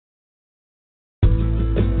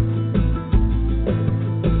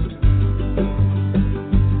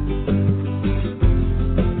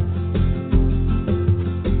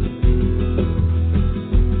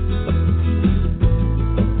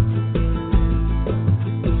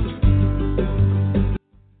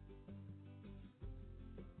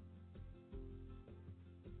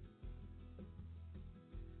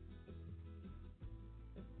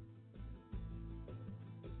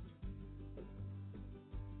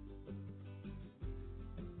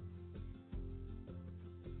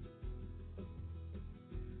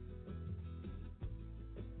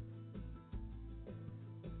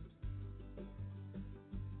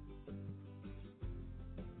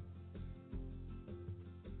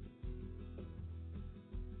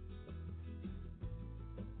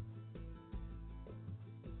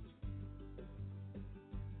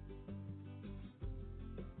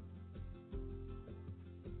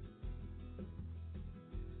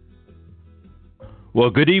Well,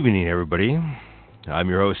 good evening, everybody. I'm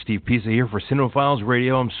your host, Steve Pisa, here for Cinephiles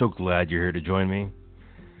Radio. I'm so glad you're here to join me.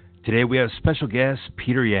 Today we have special guest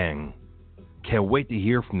Peter Jang. Can't wait to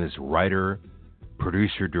hear from this writer,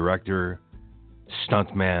 producer, director,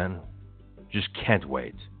 stuntman. Just can't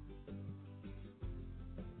wait.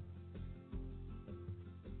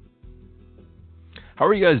 How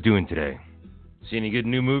are you guys doing today? See any good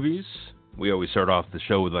new movies? We always start off the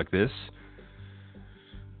show with like this.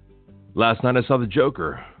 Last night I saw The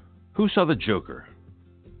Joker. Who saw The Joker?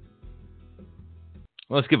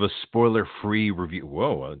 Let's give a spoiler-free review.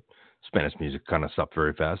 Whoa, Spanish music kind of stopped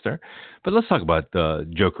very fast there. But let's talk about The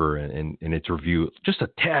Joker and its review just a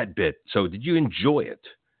tad bit. So did you enjoy it?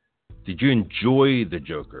 Did you enjoy The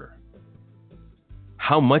Joker?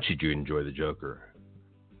 How much did you enjoy The Joker?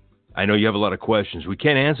 I know you have a lot of questions. We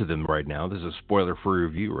can't answer them right now. This is a spoiler-free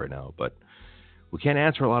review right now, but we can't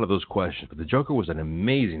answer a lot of those questions. But The Joker was an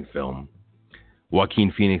amazing film.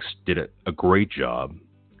 Joaquin Phoenix did a great job.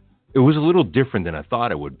 It was a little different than I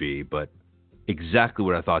thought it would be, but exactly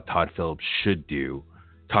what I thought Todd Phillips should do.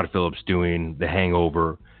 Todd Phillips doing The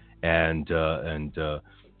Hangover and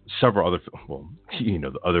several other,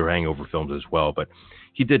 the other Hangover films as well, but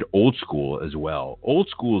he did Old School as well. Old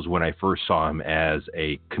School is when I first saw him as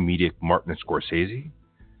a comedic Martin Scorsese.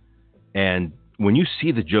 And when you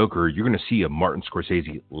see The Joker, you're going to see a Martin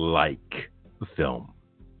Scorsese-like film.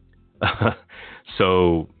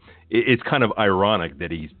 So it's kind of ironic that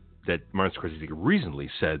Martin Scorsese recently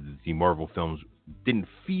said that the Marvel films didn't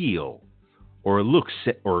feel or look,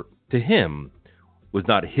 or to him, was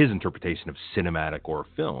not his interpretation of cinematic or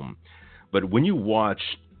film. But when you watch,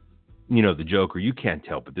 The Joker, you can't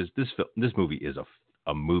tell. But this movie is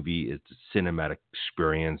a movie. It's a cinematic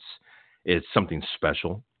experience. It's something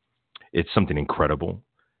special. It's something incredible.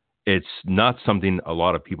 It's not something a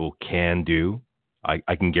lot of people can do. I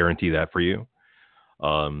can guarantee that for you.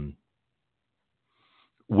 Will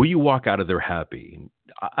you walk out of there happy?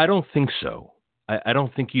 I don't think so. I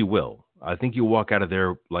don't think you will. I think you'll walk out of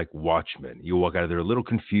there like Watchmen. You'll walk out of there a little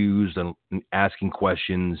confused and asking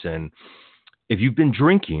questions. And if you've been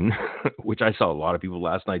drinking, which I saw a lot of people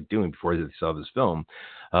last night doing before they saw this film,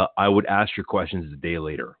 I would ask your questions a day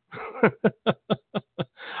later.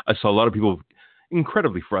 I saw a lot of people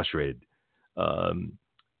incredibly frustrated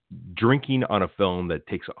drinking on a film that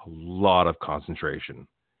takes a lot of concentration,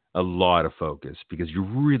 a lot of focus, because you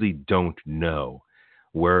really don't know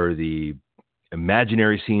where the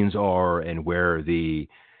imaginary scenes are and where the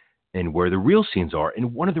real scenes are.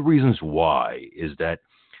 And one of the reasons why is that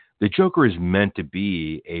the Joker is meant to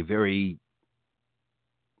be a very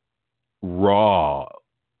raw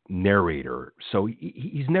narrator. So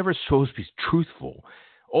he's never supposed to be truthful.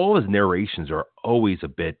 All his narrations are always a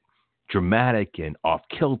bit dramatic and off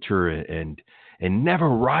kilter and never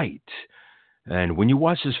right. And when you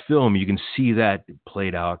watch this film, you can see that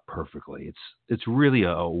played out perfectly. It's really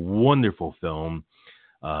a wonderful film.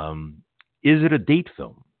 Is it a date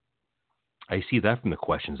film? I see that from the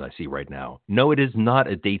questions I see right now. No, it is not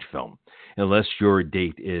a date film, unless your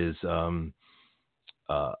date is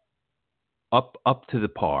up to the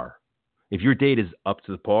par. If your date is up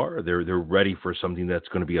to the par, they're ready for something that's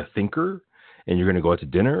going to be a thinker, and you're going to go out to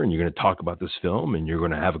dinner and you're going to talk about this film and you're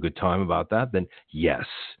going to have a good time about that, then yes,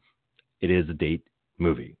 it is a date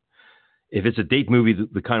movie. If it's a date movie,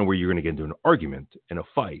 the kind where you're going to get into an argument and a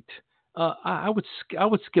fight, I would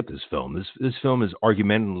skip this film. This film is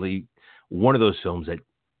argumentatively one of those films that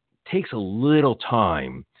takes a little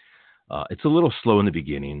time. It's a little slow in the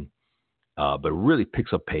beginning, but really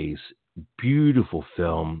picks up pace. Beautiful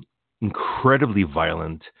film, incredibly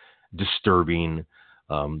violent, disturbing,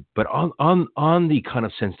 but on the kind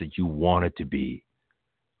of sense that you want it to be,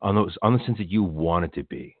 on the sense that you want it to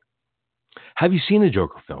be. Have you seen the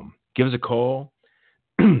Joker film? Give us a call,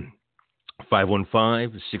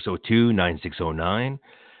 515-602-9609.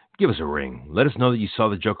 Give us a ring. Let us know that you saw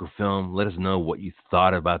the Joker film. Let us know what you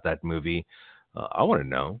thought about that movie. I want to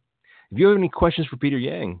know. If you have any questions for Peter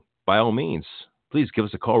Jang, by all means, please give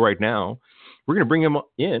us a call right now. We're going to bring him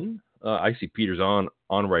in. I see Peter's on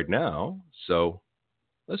right now, so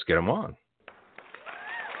let's get him on.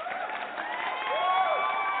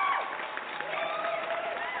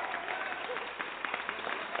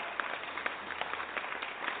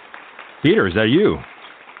 Peter, is that you?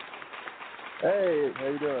 Hey, how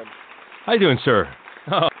you doing? How you doing, sir?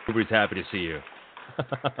 Oh, everybody's happy to see you.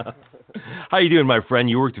 How you doing, my friend?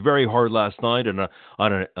 You worked very hard last night on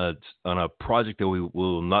a project that we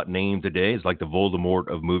will not name today. It's like the Voldemort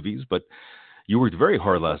of movies, but you worked very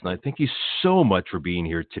hard last night. Thank you so much for being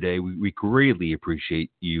here today. We greatly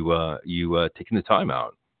appreciate you taking the time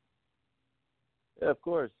out. Yeah, of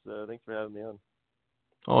course. Thanks for having me on.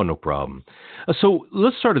 Oh, no problem. So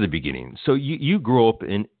let's start at the beginning. So you grew up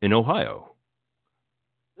in Ohio.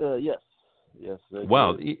 Yes, yes, I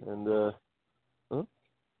Wow. did, and huh?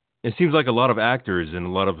 It seems like a lot of actors and a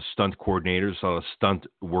lot of stunt coordinators, a lot of stunt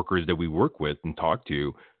workers that we work with and talk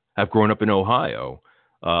to have grown up in Ohio.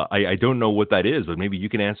 I don't know what that is, but maybe you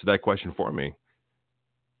can answer that question for me.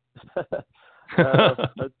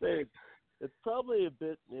 I'd say it's probably a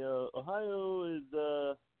bit. You know, Ohio is.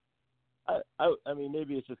 I mean,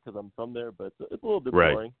 maybe it's just because I'm from there, but it's a little bit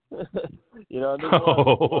Right. boring. You know, and there's a lot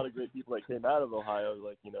Oh, of great people that came out of Ohio,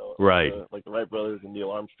 like right. like the Wright brothers and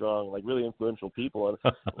Neil Armstrong, like really influential people. And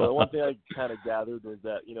well, one thing I kind of gathered was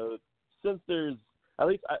that since there's at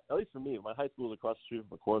least for me, my high school was across the street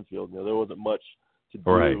from a cornfield. You know, there wasn't much to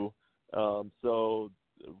Right. do, so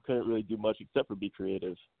we couldn't really do much except for be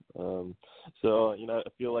creative. So I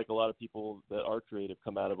feel like a lot of people that are creative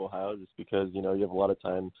come out of Ohio just because you have a lot of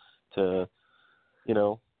time to you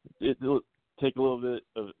know it'll take a little bit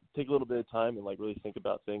of time and like really think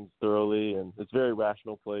about things thoroughly, and it's a very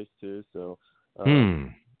rational place too. So Hmm.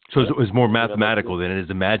 So yeah, it's more that's mathematical it. than it is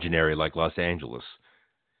imaginary, like Los Angeles.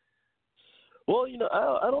 Well,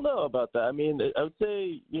 I don't know about that. I mean, I would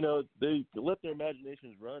say, they let their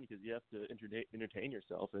imaginations run because you have to entertain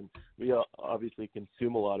yourself, and we obviously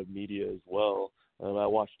consume a lot of media as well. I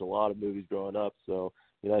watched a lot of movies growing up, so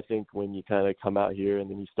I think when you kind of come out here and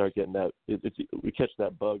then you start getting that, we catch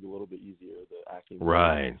that bug a little bit easier, the acting bug and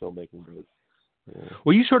Right. the filmmaking bug. Yeah.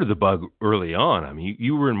 Well, you started the bug early on. I mean,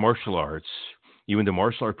 you were in martial arts. You into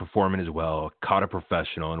martial art performing as well, caught a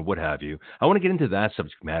professional and what have you. I want to get into that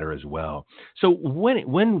subject matter as well. So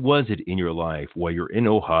when was it in your life while you're in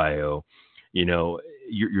Ohio, you know,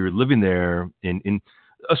 you're living there in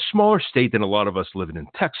a smaller state than a lot of us living in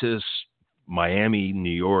Texas, Miami, New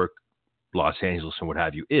York, Los Angeles, and what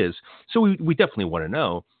have you is. So we definitely want to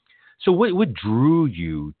know. So what drew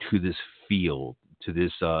you to this field, to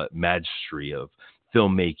this magistry of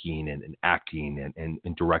filmmaking and acting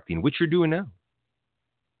and directing, which you're doing now?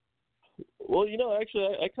 Well,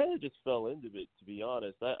 actually, I kind of just fell into it, to be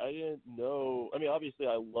honest. I didn't know. I mean, obviously,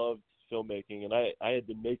 I loved filmmaking, and I had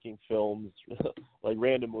been making films like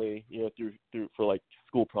randomly, through for like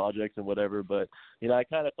school projects and whatever. But I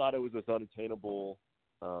kind of thought it was this unattainable.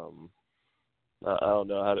 Um, I don't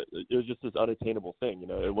know how to. It was just this unattainable thing.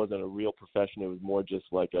 It wasn't a real profession. It was more just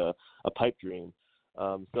like a pipe dream.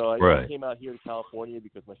 So I Right. came out here to California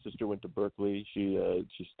because my sister went to Berkeley. She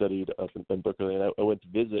studied up in Berkeley, and I went to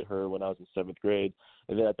visit her when I was in seventh grade.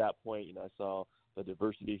 And then at that point, I saw the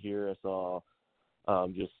diversity here. I saw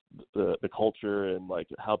just the culture and like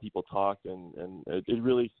how people talked, and it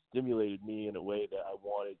really stimulated me in a way that I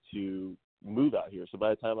wanted to move out here. So by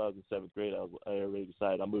the time I was in seventh grade, I already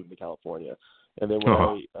decided I'm moving to California. And then when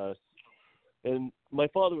Oh, and my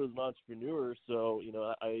father was an entrepreneur, so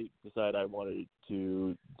I decided I wanted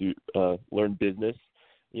to do learn business,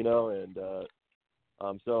 and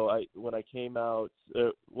so I when I came out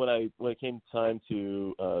when it came time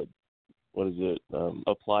to what is it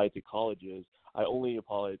apply to colleges, I only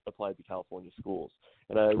applied to California schools,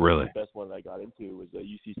 and I really really? the best one that I got into was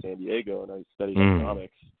UC San Diego, and I studied Mm.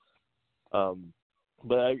 economics. Um,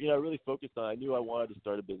 but I really focused on. I knew I wanted to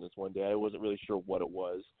start a business one day. I wasn't really sure what it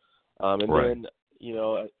was, and Right. then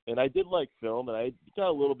and I did like film, and I got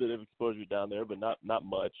a little bit of exposure down there, but not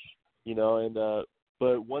much, and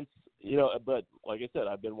but once but like I said,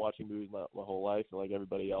 I've been watching movies my whole life, and like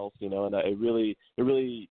everybody else, and it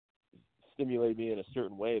really stimulated me in a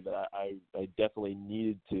certain way that I definitely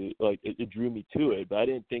needed to like it drew me to it, but I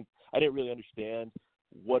didn't really understand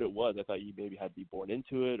what it was. I thought you maybe had to be born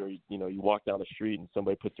into it, or you walk down the street and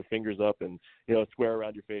somebody puts their fingers up and square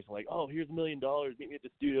around your face and like, oh, here's $1 million, meet me at the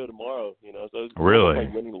studio tomorrow. So it's almost like Really?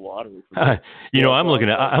 winning the lottery for me. I'm So I looking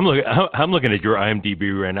was at like, I'm looking at your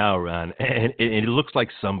IMDb right now, Ron, and it looks like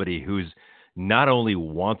somebody who's not only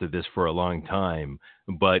wanted this for a long time,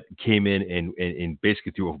 but came in and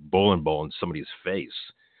basically threw a bowling ball in somebody's face.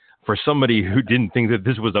 For somebody who didn't think that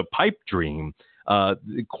this was a pipe dream,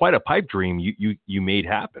 quite a pipe dream you made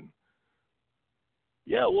happen.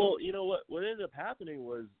 yeah, well, what ended up happening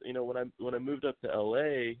was, when I moved up to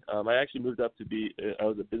LA, I actually moved up to be I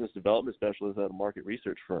was a business development specialist at a market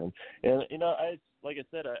research firm, and I like I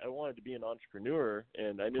said, I wanted to be an entrepreneur,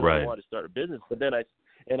 and I knew I Right. wanted to start a business, but then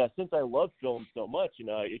since I love film so much,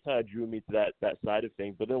 it kind of drew me to that side of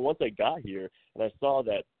things. But then once I got here and I saw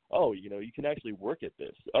that, oh, you can actually work at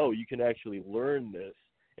this. Oh, you can actually learn this,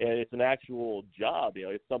 and it's an actual job.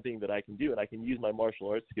 It's something that I can do, and I can use my martial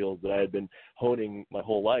arts skills that I had been honing my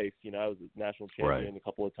whole life. I was a national Right. champion a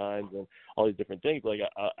couple of times, and all these different things. Like,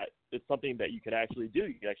 it's something that you can actually do.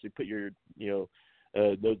 You can actually put your,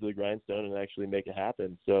 nose to the grindstone and actually make it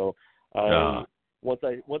happen. So once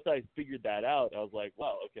I figured that out, I was like,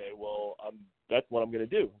 wow, okay, well, that's what I'm going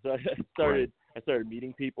to do. So I started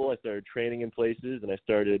meeting people, I started training in places, and I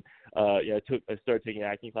started taking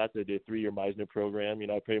acting classes. I did a 3-year Meisner program.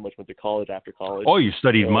 I pretty much went to college after college. Oh, you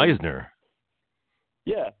studied Meisner.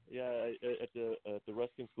 Yeah, at the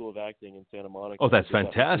Ruskin School of Acting in Santa Monica. Oh, that's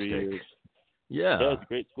fantastic. Yeah, it's a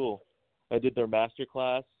great school. I did their master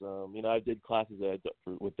class. I did classes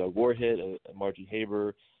with Doug Warhit, Margie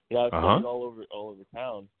Haber. I studied all over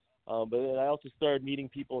town. But then I also started meeting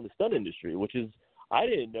people in the stunt industry, which is I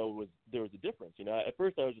didn't know there was a difference. At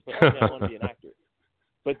first I was just like, okay, I want to be an actor.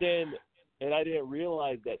 But then, and I didn't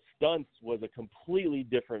realize that stunts was a completely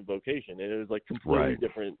different vocation, and it was like completely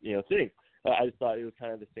different, thing. I just thought it was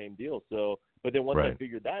kind of the same deal. So, but then once I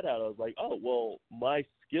figured that out, I was like, oh, well, my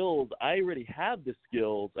skills, I already have the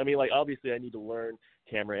skills. I mean, like, obviously I need to learn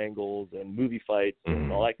camera angles and movie fights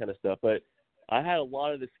and all that kind of stuff. But I had a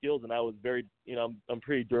lot of the skills, and I was very, I'm a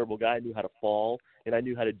pretty durable guy. I knew how to fall, and I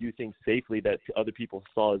knew how to do things safely that other people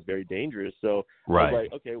saw as very dangerous. So I was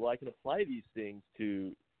like, okay, well, I can apply these things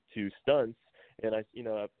to stunts. And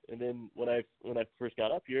and then when I first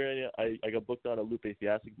got up here, I got booked on a Lupe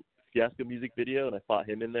Fiasco music video, and I fought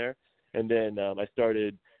him in there. And then I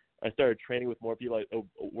started training with more people. I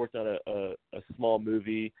worked on a small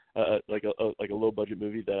movie, like a low budget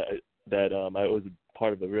movie that I was a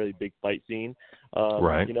part of a really big fight scene.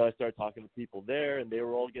 I started talking to people there, and they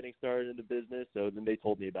were all getting started in the business. So then they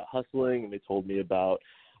told me about hustling, and they told me about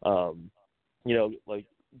like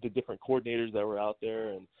the different coordinators that were out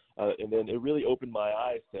there, and then it really opened my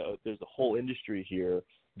eyes to there's a whole industry here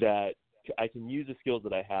that I can use the skills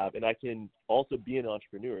that I have, and I can also be an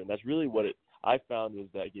entrepreneur. And that's really what I found was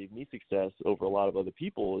that gave me success over a lot of other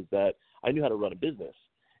people, is that I knew how to run a business.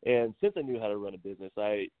 And since I knew how to run a business,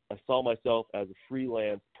 I saw myself as a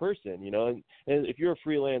freelance person, and if you're a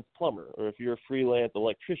freelance plumber or if you're a freelance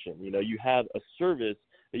electrician, you have a service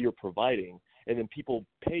that you're providing, and then people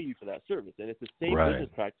pay you for that service. And it's the same business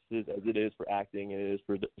practices as it is for acting and it is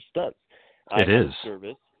for the stunts. I have a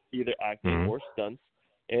service, either acting or stunts,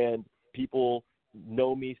 and people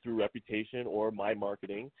know me through reputation or my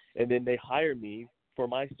marketing, and then they hire me for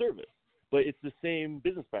my service. But it's the same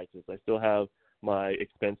business practice. I still have my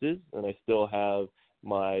expenses, and I still have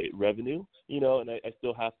my revenue, and I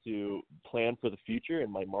still have to plan for the future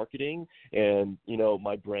and my marketing and,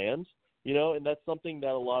 my brand. And that's something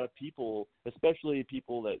that a lot of people, especially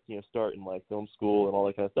people that, start in like film school and all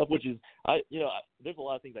that kind of stuff, which is, there's a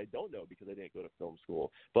lot of things I don't know because I didn't go to film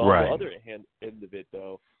school. But on the other end of it,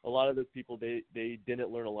 though, a lot of those people, they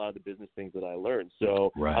didn't learn a lot of the business things that I learned.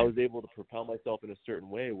 So I was able to propel myself in a certain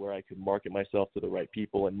way where I could market myself to the right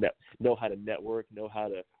people and know how to network, know how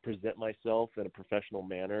to present myself in a professional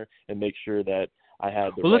manner, and make sure that I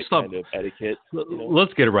had the right kind of etiquette.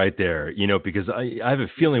 Let's get right there, because I have a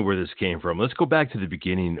feeling where this came from. Let's go back to the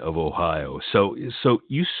beginning of Ohio. So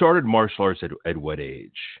you started martial arts at what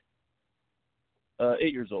age?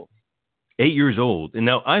 8 years old. 8 years old. And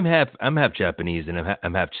now I'm half Japanese and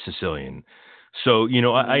I'm half Sicilian. So,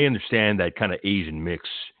 I understand that kind of Asian mix,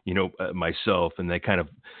 myself, and that kind of,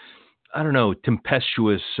 I don't know,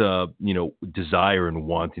 tempestuous, desire and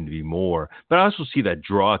wanting to be more. But I also see that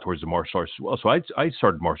draw towards the martial arts as well. So I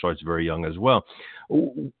started martial arts very young as well.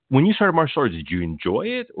 When you started martial arts, did you enjoy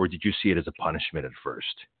it, or did you see it as a punishment at first?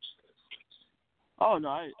 Oh, no,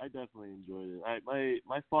 I definitely enjoyed it.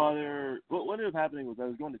 My father, what ended up happening was I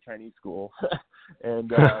was going to Chinese school, and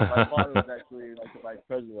my father was actually like the vice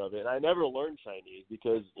president of it. And I never learned Chinese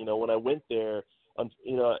because, when I went there,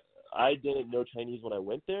 I didn't know Chinese when I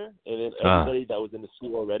went there, and then everybody that was in the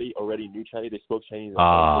school already knew Chinese. They spoke Chinese, so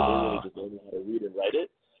they really just learned how to read and write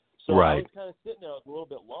it. So I was kind of sitting there, I was a little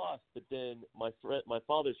bit lost. But then my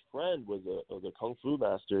father's friend was a kung fu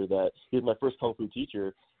master. He was my first kung fu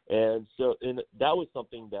teacher, and that was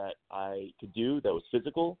something that I could do. That was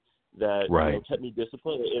physical. That kept me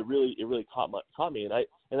disciplined. It really caught me, and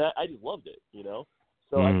I just loved it.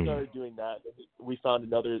 So I started doing that. We found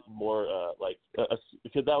another more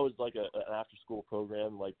because that was like an after-school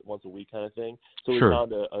program, like once a week kind of thing. So we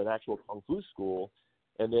found an actual kung fu school,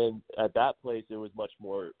 and then at that place it was much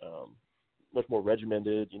more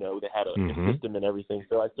regimented. They had a system and everything.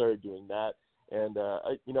 So I started doing that, and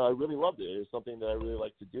I really loved it. It was something that I really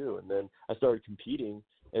liked to do. And then I started competing,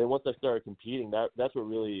 and once I started competing, that's what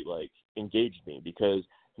really engaged me, because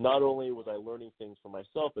not only was I learning things for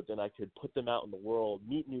myself, but then I could put them out in the world,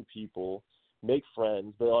 meet new people, make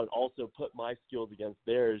friends, but I'd also put my skills against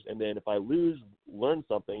theirs. And then if I lose, learn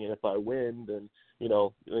something. And if I win, then,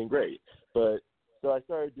 then great. But So I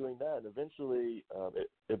started doing that, and eventually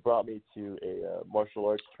it brought me to a martial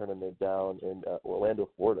arts tournament down in Orlando,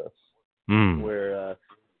 Florida, where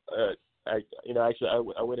I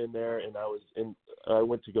went in there and I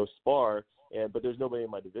went to go spar, but there's nobody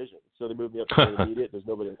in my division, so they moved me up to intermediate. There's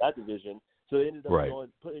nobody in that division, so they ended up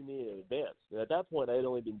putting me in advanced. And at that point, I had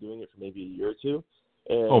only been doing it for maybe a year or two.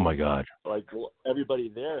 And, oh my God! Like everybody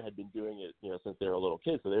there had been doing it, since they were a little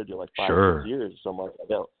kid, so they were doing like 5 sure. 6 years or something like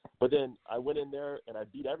that. But then I went in there and I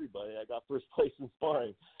beat everybody. I got first place in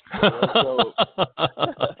sparring.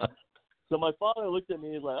 So my father looked at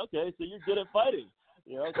me and was like, "Okay, so you're good at fighting."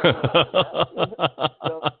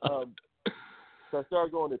 So I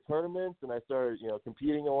started going to tournaments and I started,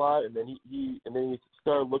 competing a lot. And then he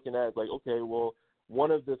started looking at it like, okay, well, one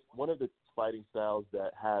of the fighting styles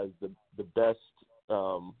that has the best,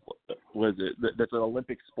 that's an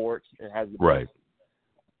Olympic sport and has the best,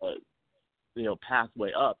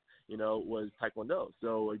 pathway up, was Taekwondo.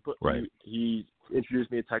 So he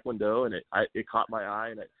introduced me to Taekwondo, and it caught my eye,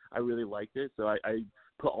 and I really liked it. So I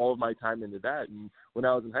put all of my time into that. And when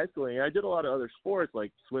I was in high school, I did a lot of other sports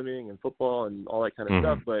like swimming and football and all that kind of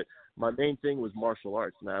stuff. But my main thing was martial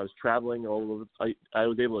arts, and I was traveling all over. I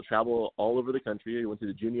was able to travel all over the country. I went to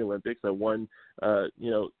the Junior Olympics. I won, I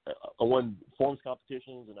won forms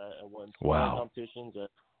competitions, and I won sparring competitions.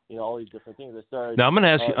 All these different things. I started. Now I'm going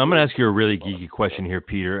to ask you a really geeky question here,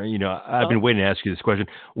 Peter. I've been waiting to ask you this question.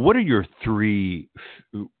 What are your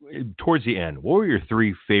towards the end? What were your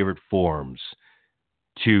 3 favorite forms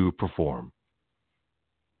to perform?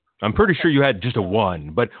 I'm pretty sure you had just a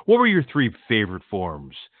one, but what were your 3 favorite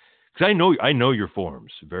forms? Because I know your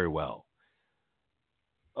forms very well.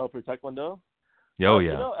 Oh, for Taekwondo? Oh,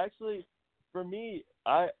 yeah. Actually, for me,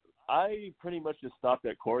 I pretty much just stopped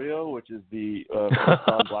at choreo, which is the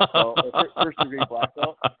first degree black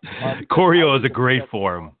belt. Choreo is a great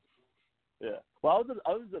form. Yeah. Well,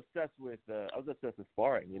 I was obsessed with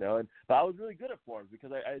sparring, but I was really good at forms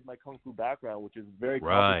because I had my kung fu background, which is very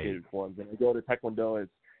complicated forms. And I go to Taekwondo,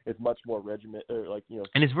 it's much more regiment,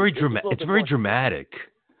 And it's very dramatic. It's very dramatic,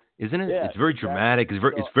 isn't it? Yeah, it's very dramatic.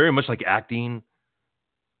 It's very much like acting.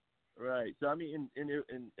 Right. So, and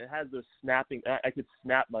it has those snapping. I could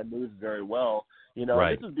snap my moves very well. This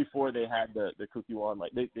was before they had the Kukiwan.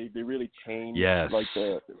 Like they really changed like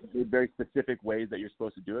the very specific ways that you're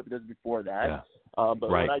supposed to do it. But this was before that. Yeah. But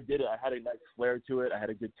when I did it, I had a nice flair to it. I had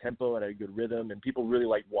a good tempo and I had a good rhythm, and people really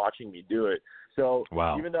liked watching me do it. So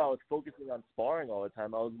even though I was focusing on sparring all the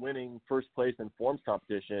time, I was winning first place in forms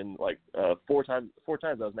competition like 4 times. 4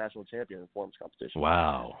 times I was national champion in forms competition.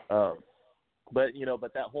 Wow. But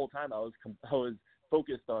that whole time I was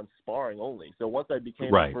focused on sparring only. So once I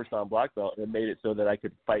became a first on black belt, it made it so that I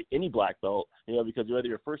could fight any black belt. Because whether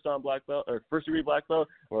you're first on black belt or first degree black belt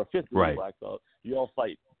or a 5th degree black belt, you all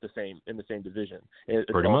fight in the same division. It's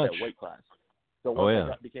pretty all much that weight class. So once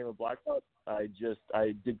I became a black belt, I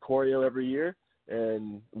did choreo every year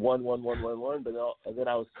and won. But then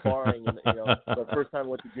I was sparring, and the first time I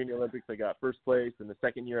went to Junior Olympics, I got first place, and the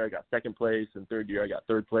second year I got second place, and third year I got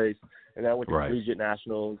third place, and then I went to collegiate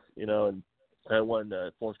nationals, and I won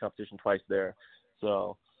the forms competition twice there.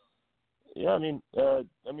 So, yeah,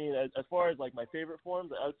 as far as like my favorite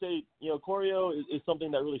forms, I would say choreo is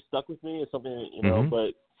something that really stuck with me. It's something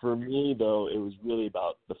but for me though, it was really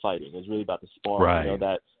about the fighting. It was really about the sparring.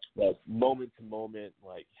 That moment to moment,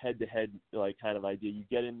 like head to head, like kind of idea. You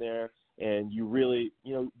get in there and you really,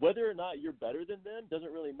 whether or not you're better than them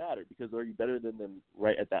doesn't really matter, because are you better than them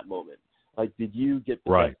right at that moment? Like, did you get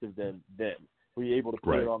the best of them then? Were you able to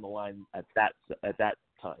put it on the line at that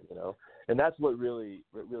time? And that's what really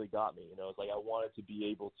got me. It's like I wanted to be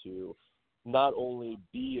able to not only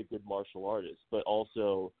be a good martial artist, but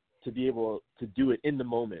also to be able to do it in the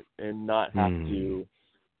moment and not have to.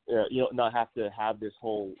 Not have to have this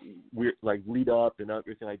whole weird like lead up and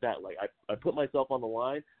everything like that. Like I put myself on the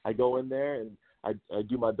line. I go in there and I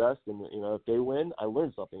do my best, and if they win, I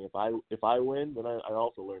learn something. If I win, then I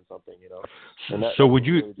also learn something. And so would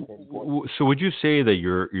you say that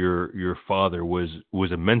your father was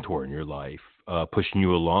a mentor in your life, pushing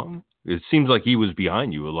you along? It seems like he was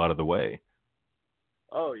behind you a lot of the way.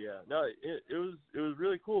 Oh yeah, no, it was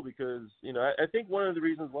really cool because I think one of the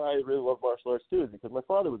reasons why I really love martial arts too is because my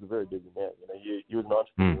father was a very busy man. He was an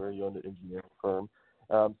entrepreneur. He owned an engineering firm.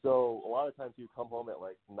 So a lot of times he would come home at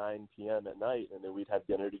like 9 p.m. at night, and then we'd have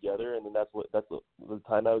dinner together, and then that's the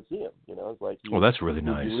time I would see him. It's like that's really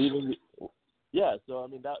nice. Yeah, so I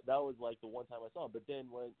mean that was like the one time I saw him. But then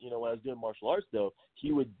when I was doing martial arts though,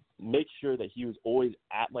 he would make sure that he was always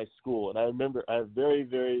at my school. And I remember I have very,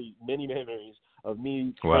 very many memories of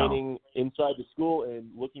me Wow. training inside the school and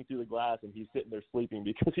looking through the glass and he's sitting there sleeping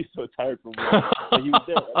because he's so tired from work. But he was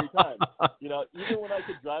there every time. Even when I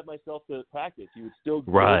could drive myself to practice, he would still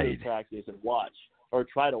go to Right. practice and watch or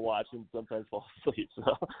try to watch and sometimes fall asleep. So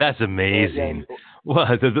That's yeah, amazing. Well,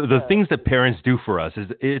 the yeah. things that parents do for us is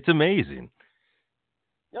it's amazing.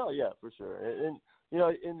 Oh yeah, for sure. And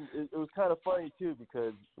it was kind of funny too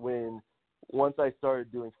because once I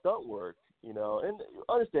started doing stunt work, and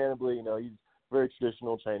understandably, he's very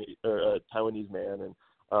traditional Chinese or Taiwanese man, and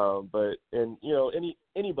but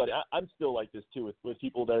anybody, I'm still like this too with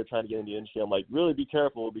people that are trying to get into the industry. I'm like, really be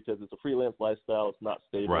careful because it's a freelance lifestyle. It's not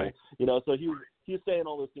stable, Right. So he was saying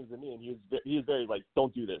all those things to me, and he was very like,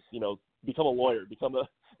 don't do this, become a lawyer, become a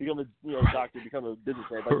doctor, become a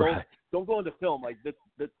businessman. Like Right. don't go into film like that.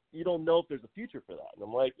 You don't know if there's a future for that. And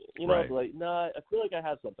I'm like, Right. like nah, I feel like I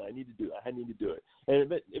have something. I need to do it. I need to do it.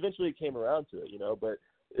 And eventually it came around to it, but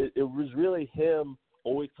it was really him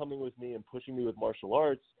always coming with me and pushing me with martial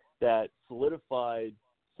arts that solidified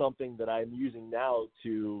something that I'm using now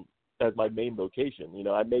as my main vocation.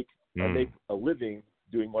 I make Mm. a living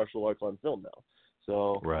doing martial arts on film now.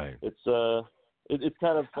 So Right. it's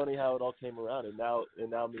kind of funny how it all came around, and now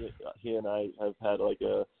he and I have had like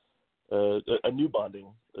a new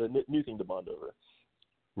bonding, new thing to bond over.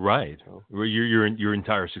 Right. So, Well, your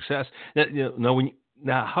entire success.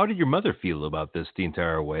 Now, how did your mother feel about this the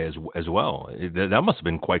entire way as well? That must have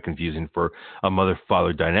been quite confusing for a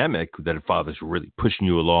mother-father dynamic. That a father's really pushing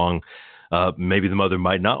you along. Maybe the mother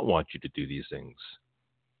might not want you to do these things.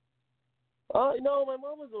 no, my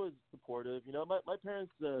mom was always supportive. My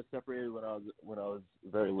parents separated when I was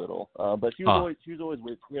very little. But Ah, she was always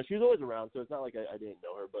with, she was always around. So it's not like I didn't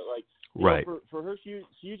know her. But like, right, for her, she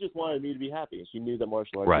just wanted me to be happy. She knew that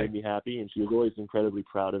martial arts right, made me happy, and she was always incredibly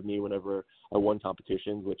proud of me whenever I won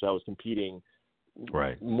competitions, which I was competing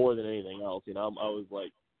right. more than anything else. I was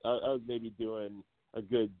like, I was maybe doing a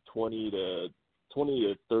good 20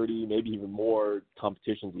 to 30, maybe even more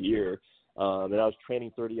competitions a year. And I was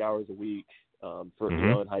training 30 hours a week for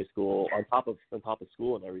Hmm. in high school on top of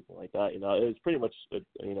school and everything like that. It was pretty much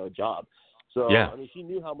a job. So Yeah, I mean, she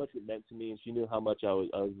knew how much it meant to me, and she knew how much I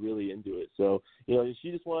was really into it. So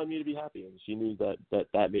she just wanted me to be happy, and she knew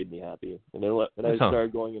that made me happy. And then when that I sounds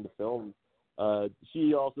started going into film,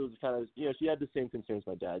 she also was kind of she had the same concerns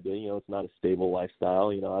my dad did. It's not a stable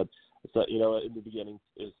lifestyle. So, in the beginning,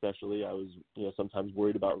 especially, I was, sometimes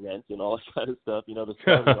worried about rent and all that kind of stuff. The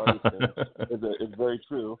starving artist thing is very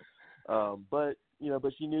true. But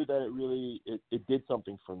she knew that it did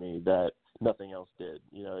something for me that nothing else did.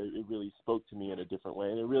 It really spoke to me in a different way,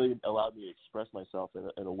 and it really allowed me to express myself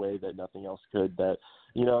in a way that nothing else could. That,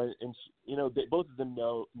 both of them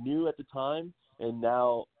knew at the time, and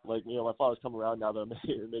now, like, my father's come around now that I'm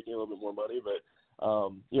making a little bit more money, but,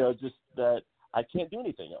 just that I can't do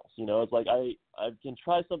anything else. It's like I can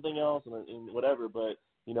try something else and whatever, but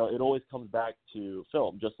it always comes back to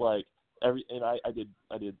film. Just like I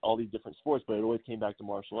did all these different sports, but it always came back to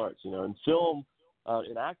martial arts. And film,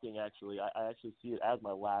 in acting, actually, I actually see it as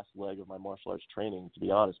my last leg of my martial arts training, to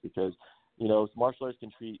be honest, because martial arts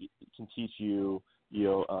can teach you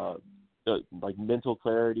like mental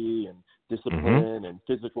clarity and hmm discipline and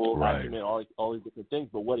physical right, acumen, all these different things.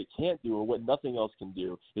 But what it can't do, or what nothing else can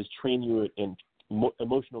do, is train you in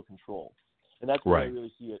emotional control. And that's what I right,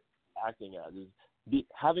 really see it acting as, is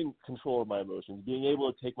having control of my emotions, being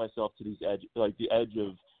able to take myself to the edge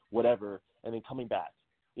of whatever, and then coming back.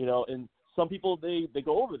 And some people they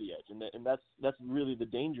go over the edge, and that's really the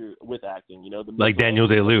danger with acting. The like mental Daniel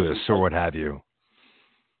edge of Day somebody. Lewis or what have you.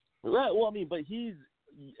 Right. Well, I mean, but he's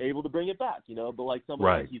able to bring it back, But like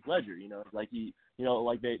somebody Right, like Heath Ledger, like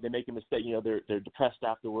like they make a mistake, they're depressed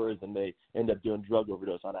afterwards, and they end up doing drug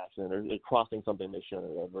overdose on accident, or they're crossing something they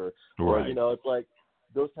shouldn't have, or right, it's like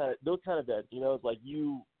those kind of that, it's like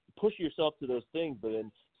you push yourself to those things, but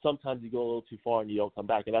then sometimes you go a little too far and you don't come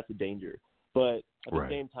back, and that's a danger. But at the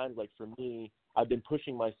right. same time, like for me, I've been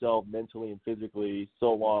pushing myself mentally and physically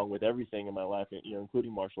so long with everything in my life,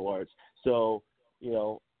 including martial arts. So, you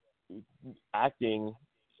know, acting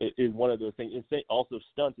is one of those things. And also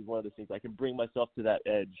stunts is one of those things. I can bring myself to that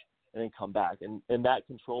edge and then come back, and that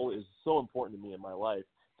control is so important to me in my life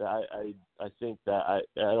that I think that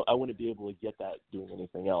I wouldn't be able to get that doing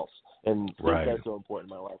anything else. And since Right. that's so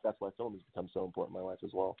important in my life, that's why film has become so important in my life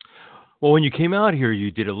as well. Well, when you came out here, you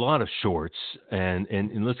did a lot of shorts, and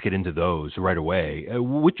let's get into those right away.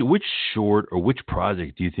 Which short or which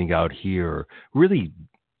project do you think out here really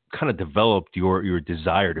kind of developed your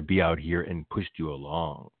desire to be out here and pushed you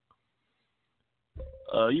along?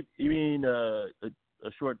 You mean a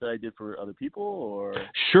short that I did for other people, or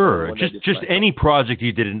Sure, one that I did for just myself? any project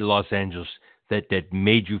you did in Los Angeles that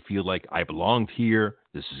made you feel like I belonged here.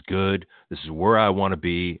 This is good. This is where I want to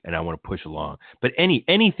be, and I want to push along. But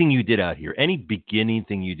anything you did out here, any beginning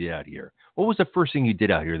thing you did out here, what was the first thing you did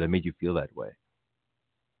out here that made you feel that way?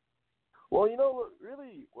 Well,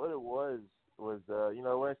 really, what it was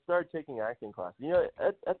when I started taking acting classes.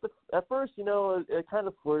 At first, it kind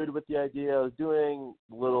of flirted with the idea. I was doing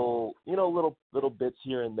little bits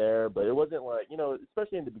here and there, but it wasn't like,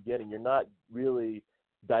 especially in the beginning, you're not really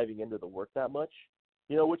diving into the work that much.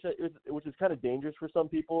 Which is kind of dangerous for some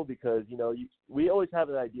people because we always have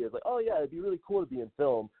an idea of like, oh yeah, it'd be really cool to be in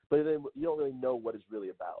film, but then you don't really know what it's really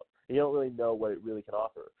about. You don't really know what it really can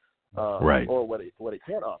offer. Right. Or what it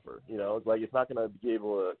can offer. It's like it's not going to be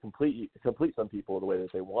able to complete some people the way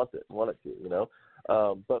that they want it to.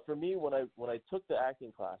 But for me, when I took the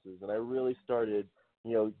acting classes and I really started,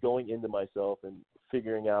 going into myself and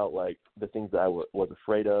figuring out like the things that I was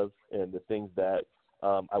afraid of and the things that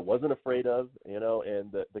I wasn't afraid of,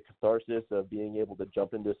 and the catharsis of being able to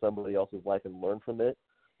jump into somebody else's life and learn from it,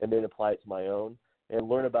 and then apply it to my own, and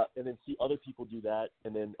and then see other people do that,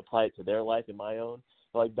 and then apply it to their life and my own.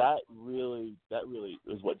 Like that really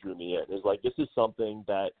is what drew me in. Is like, this is something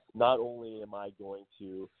that not only am I going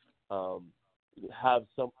to have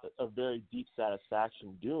a very deep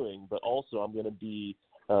satisfaction doing, but also I'm going to be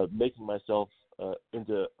making myself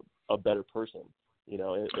into a better person.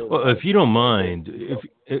 Well, if you don't mind,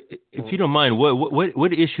 if you don't mind,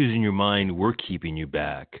 what issues in your mind were keeping you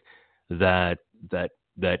back that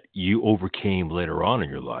you overcame later on in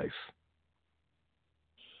your life?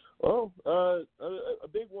 Well, a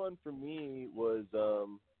big one for me was, I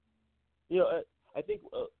think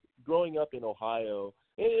growing up in Ohio,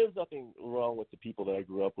 there's nothing wrong with the people that I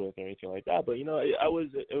grew up with or anything like that, but it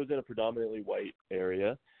was in a predominantly white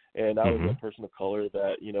area, and I was a person of color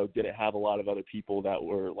that didn't have a lot of other people that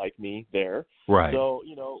were like me there. Right. So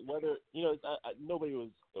whether nobody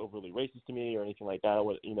was overly racist to me or anything like that. It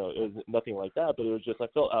was nothing like that, but it was just I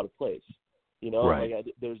felt out of place. Right. Like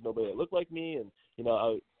there was nobody that looked like me, and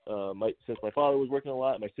since my father was working a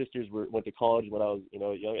lot, my sisters went to college when I was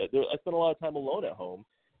young. I spent a lot of time alone at home,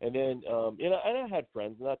 and then and I had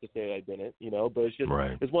friends. Not to say I didn't, but it's just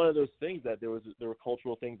Right. it's one of those things that there were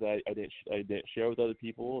cultural things that I didn't share with other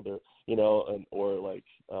people,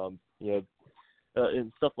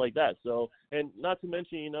 and stuff like that. So, and not to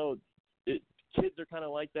mention, kids are kind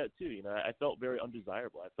of like that too. I felt very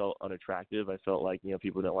undesirable. I felt unattractive. I felt like,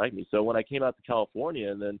 people didn't like me. So when I came out to California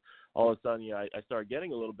and then all of a sudden, I started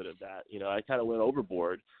getting a little bit of that, I kind of went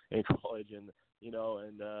overboard in college and, I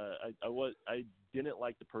didn't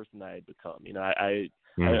like the that I had become. I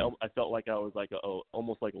felt like I was like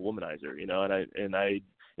almost like a womanizer, and I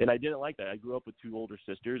didn't like that. I grew up with two older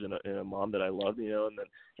sisters and a mom that I loved, I'm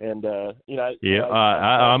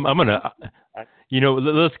gonna,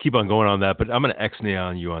 let's keep on going on that, but I'm gonna X-nay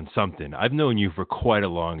on you on something. I've known you for quite a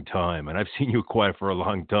long time, and I've seen you for a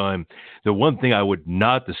long time. The one thing I would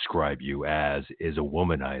not describe you as is a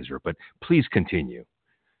womanizer, but please continue.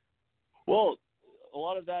 Well, a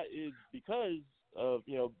lot of that is because of,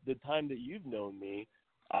 the time that you've known me.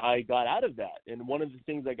 I got out of that, and one of the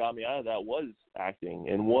things that got me out of that was acting,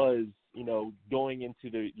 and was going into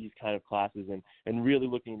these kind of classes and really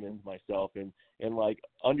looking into myself and like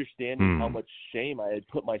understanding how much shame I had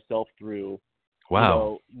put myself through.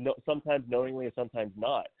 Wow. Sometimes knowingly and sometimes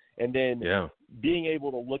not, and then being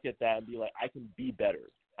able to look at that and be like, I can be better.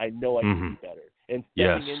 I know I can be better, and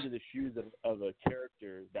stepping into the shoes of a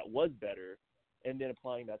character that was better, and then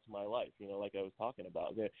applying that to my life, like I was talking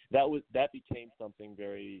about. That became something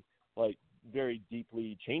very, very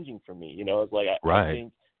deeply changing for me. It's like I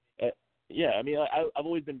think, I've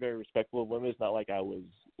always been very respectful of women. It's not like I was,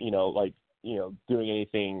 doing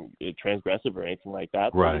anything transgressive or anything like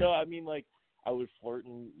that. But, right. I would flirt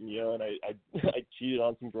and I cheated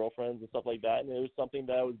on some girlfriends and stuff like that, and it was something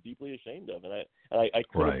that I was deeply ashamed of, and I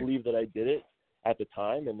couldn't believe that I did it at the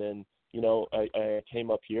time, and then. I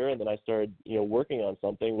came up here and then I started, working on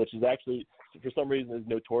something, which is actually, for some reason, is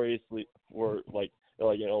notoriously for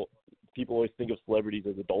people always think of celebrities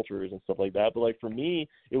as adulterers and stuff like that. But for me,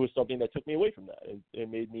 it was something that took me away from that. It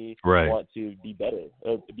made me want to be better,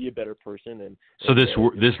 be a better person. So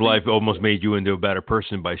this life almost made you into a better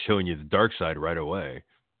person by showing you the dark side right away.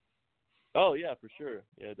 Oh yeah, for sure.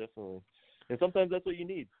 Yeah, definitely. And sometimes that's what you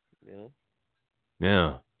need.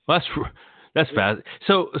 Yeah. That's fast.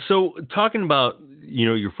 So talking about,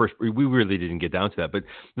 your first, we really didn't get down to that, but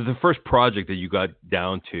the first project that you got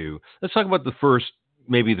down to, let's talk about the first,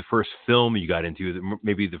 maybe the first film you got into,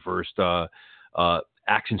 maybe the first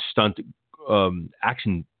action stunt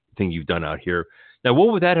action thing you've done out here. Now,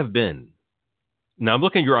 what would that have been? Now, I'm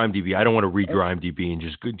looking at your IMDb. I don't want to read your IMDb and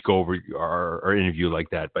just go over our interview like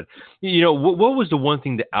that. But, what was the one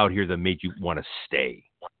thing out here that made you want to stay?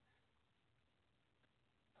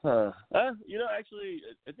 Actually,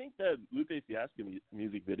 I think that Lupe Fiasco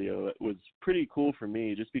music video was pretty cool for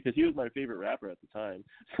me, just because he was my favorite rapper at the time.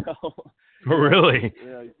 So, Oh, really?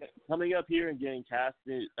 Coming up here and getting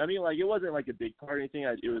casted, I mean, like, it wasn't like a big part or anything.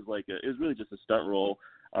 It was really just a stunt role,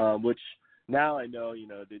 which now I know,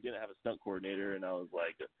 they didn't have a stunt coordinator, and I was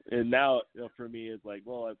like, and now for me it's like,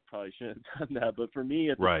 well, I probably shouldn't have done that, but for me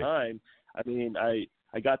at the time, I mean, I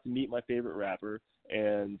got to meet my favorite rapper,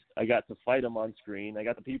 and I got to fight him on screen. I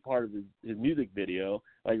got to be part of his music video,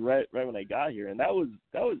 like right when I got here, and that was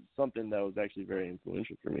something that was actually very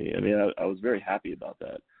influential for me. I mean, I was very happy about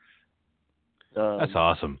that. That's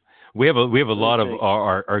awesome. We have a lot of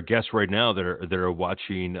our guests right now that are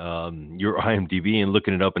watching your IMDb and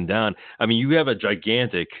looking it up and down. I mean, you have a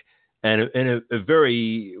gigantic and a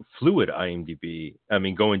very fluid IMDb. I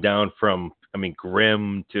mean, going down from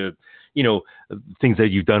Grimm to things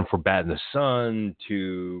that you've done for Bat in the Sun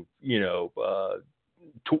to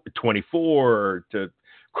 24 to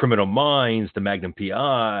Criminal Minds to Magnum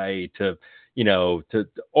PI to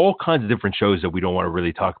all kinds of different shows that we don't want to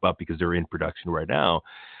really talk about because they're in production right now.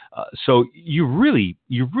 So you really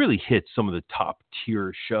hit some of the top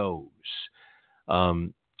tier shows.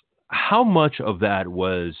 How much of that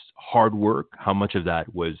was hard work? How much of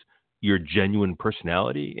that was your genuine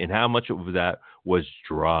personality? And how much of that was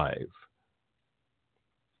drive?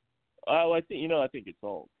 I think it's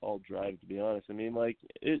all drive, to be honest. I mean, like,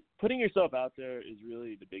 putting yourself out there is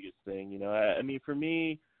really the biggest thing. I mean, for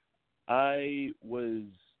me, I was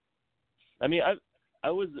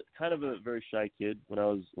kind of a very shy kid when I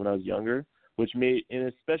was younger, which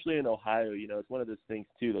and especially in Ohio, it's one of those things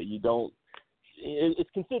too that you don't. It's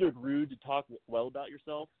considered rude to talk well about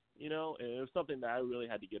yourself, and it was something that I really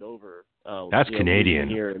had to get over. That's Canadian.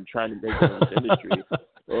 Here and trying to make it in this industry.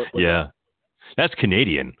 Yeah. That's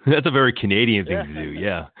Canadian. That's a very Canadian thing to do.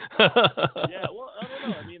 Yeah. Yeah. Well, I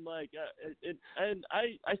don't know. I mean, like,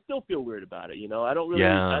 I still feel weird about it. I don't really.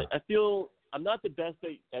 Yeah. I feel I'm not the best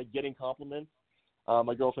at getting compliments.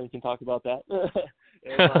 My girlfriend can talk about that.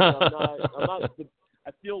 And I'm not.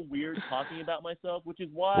 I feel weird talking about myself, which is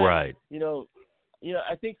why. Right.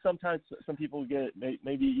 I think sometimes some people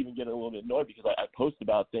maybe even get a little bit annoyed because I post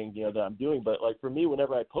about things that I'm doing. But like for me,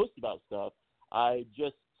 whenever I post about stuff, I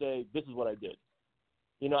just say, this is what I did.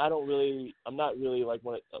 I'm not really like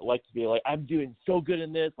like to be like, I'm doing so good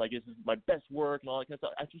in this, like this is my best work and all that kind of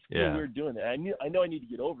stuff. I just feel weird doing it. I know I need to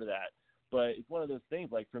get over that, but it's one of those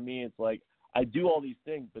things. Like for me, it's like I do all these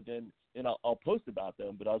things, but then I'll post about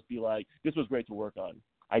them, but I'll just be like, this was great to work on.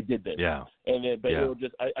 I did this. Yeah. And then, but it'll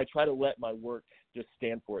just I try to let my work just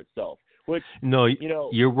stand for itself. Which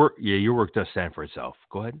your work does stand for itself.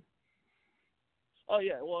 Go ahead. Oh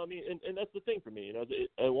yeah, well I mean, and that's the thing for me.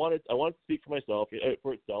 I want to speak for myself,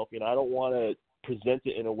 for itself. I don't want to present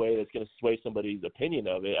it in a way that's going to sway somebody's opinion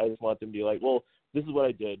of it. I just want them to be like, well, this is what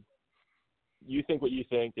I did. You think what you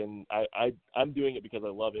think, and I'm doing it because I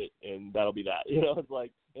love it, and that'll be that. It's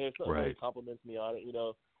like, and if somebody compliments me on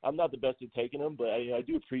it, I'm not the best at taking them, but I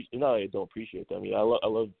do appreciate. No, I don't appreciate them. I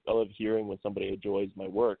love hearing when somebody enjoys my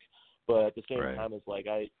work, but at the same time, it's like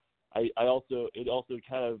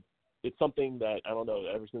it's something that, I don't know,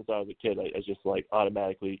 ever since I was a kid, I just like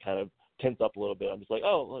automatically kind of tense up a little bit. I'm just like,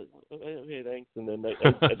 oh, okay, thanks. And then I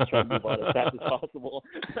just try to move on as fast as possible.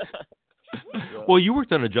 Well, you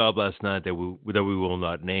worked on a job last night that we will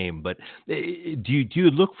not name, but do you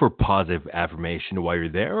look for positive affirmation while you're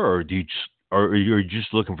there, or are you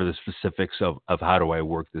just looking for the specifics of how do I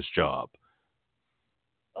work this job?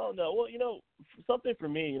 Oh no, well, something for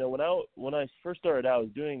me, when I first started out, I was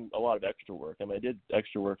doing a lot of extra work. I mean, I did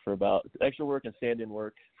extra work and stand-in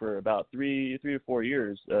work for about 3 or 4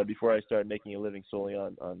 years before I started making a living solely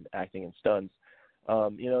on acting and stunts.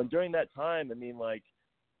 And during that time, I mean, like,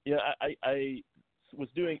 I was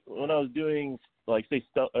doing, when I was doing, like, say,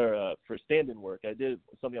 for stand-in work, I did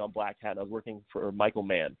something on Black Hat, and I was working for Michael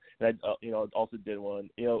Mann, and I also did one.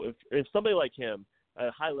 If somebody like him at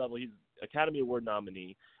a high level, he's Academy Award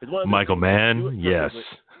nominee. Michael Mann, yes.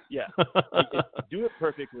 Yeah. Do it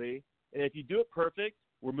perfectly, and if you do it perfect,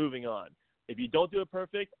 we're moving on. If you don't do it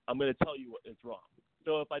perfect, I'm going to tell you it's wrong.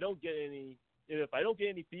 So if I don't get any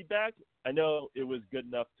feedback, I know it was good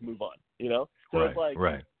enough to move on. So it's like,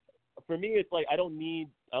 for me, it's like I don't need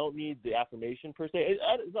the affirmation per se. It's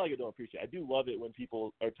not like I don't appreciate it. I do love it when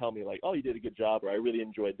people are telling me like, oh, you did a good job, or I really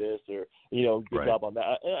enjoyed this, or good job on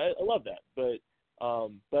that. I love that, but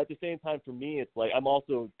at the same time, for me, it's like I'm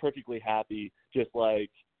also perfectly happy just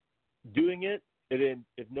like doing it. And then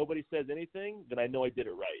if nobody says anything, then I know I did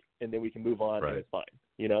it right, and then we can move on, and it's fine,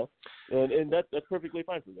 and that's perfectly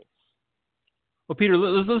fine for me. Well, Peter,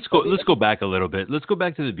 let's go back a little bit. Let's go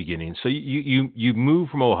back to the beginning. So you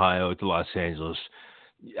moved from Ohio to Los Angeles.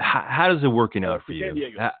 How does it working out for you? San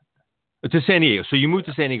Diego. To San Diego. So you moved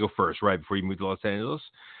to San Diego first, right, before you moved to Los Angeles.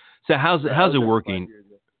 So how's it working?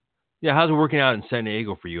 Yeah, how's it working out in San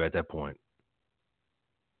Diego for you at that point?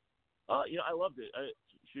 I loved it.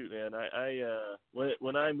 Shoot, man,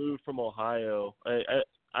 when I moved from Ohio,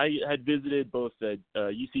 I had visited both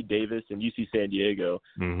UC Davis and UC San Diego,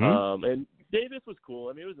 and Davis was cool.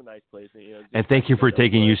 I mean, it was a nice place. And thank you for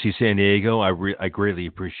taking UC San Diego. I greatly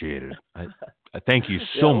appreciate it. I thank you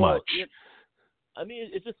so much. I mean,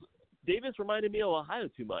 it's just Davis reminded me of Ohio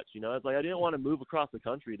too much. It's like I didn't want to move across the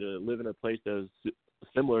country to live in a place that was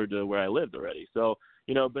similar to where I lived already. So,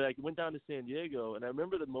 but I went down to San Diego, and I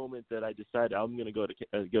remember the moment that I decided I'm going to go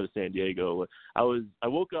to San Diego. I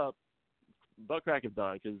woke up butt crack of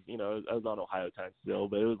dawn because I was on Ohio time still,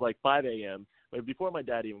 but it was like 5 a.m. before my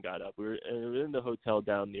dad even got up. We were in the hotel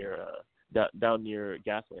down near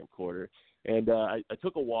Gaslamp Quarter, and I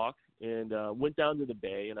took a walk and went down to the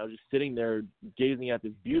bay, and I was just sitting there gazing at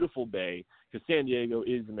this beautiful bay because San Diego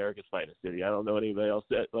is America's finest city. I don't know anybody else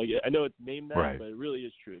I know it's named that, but it really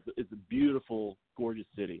is true. It's a beautiful, gorgeous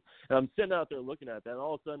city, and I'm sitting out there looking at that, and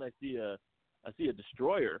all of a sudden I see a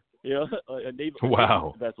destroyer, a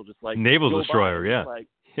naval vessel, just like naval destroyer, yeah.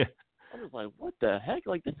 I was like, what the heck?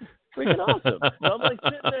 Like, this is freaking awesome. And I'm like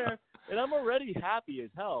sitting there, and I'm already happy as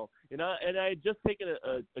hell. And I had just taken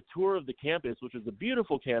a tour of the campus, which was a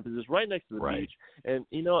beautiful campus. It's right next to the beach. And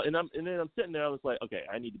and then I'm sitting there. I was like, okay,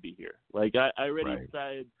 I need to be here. Like, I already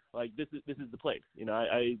decided, like, this is the place.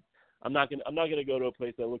 I'm not gonna go to a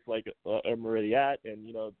place that looks like I'm already at, and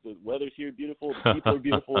the weather's here beautiful, the people are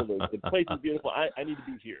beautiful, the place is beautiful. I need to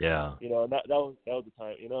be here. Yeah. And that was the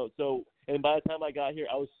time. So, and by the time I got here,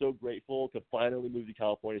 I was so grateful to finally move to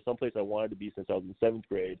California, someplace I wanted to be since I was in 7th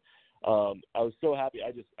grade. I was so happy.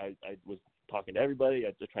 I was talking to everybody.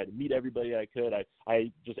 I just tried to meet everybody I could.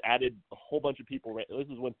 I just added a whole bunch of people. This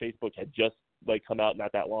is when Facebook had just come out,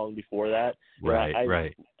 not that long before that.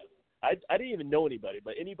 Right. I didn't even know anybody,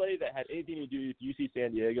 but anybody that had anything to do with UC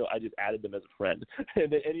San Diego, I just added them as a friend.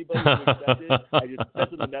 And then anybody who accepted, I just sent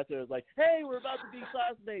them a message. I was like, hey, we're about to be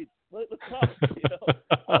classmates. Let's talk.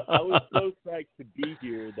 I was so psyched to be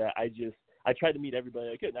here that I tried to meet everybody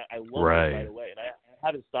I could. And I loved it right away. And I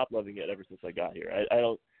haven't stopped loving it ever since I got here.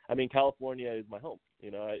 I mean, California is my home.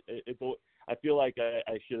 I feel like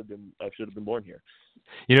I should have been born here.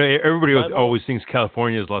 Everybody always thinks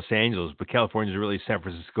California is Los Angeles, but California is really San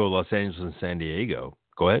Francisco, Los Angeles, and San Diego.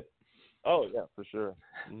 Go ahead. Oh yeah, for sure.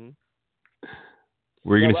 Mm-hmm. What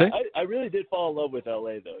were you gonna say? I really did fall in love with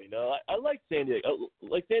LA though. I like San Diego.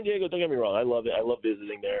 Like San Diego, don't get me wrong, I love it. I love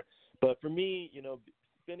visiting there. But for me,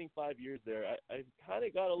 spending 5 years there, I kind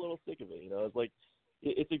of got a little sick of it. It's like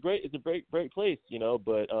it's a great place.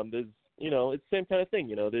 But there's it's the same kind of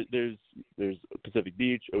thing. There's Pacific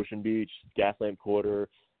Beach, Ocean Beach, Gaslamp Quarter,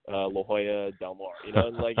 La Jolla, Del Mar. And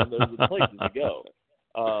those are the places to go.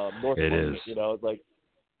 North it Florida, is. It's like,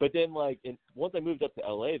 but then once I moved up to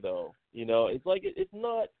LA though, it's like it's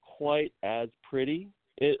not quite as pretty.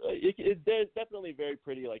 It's definitely very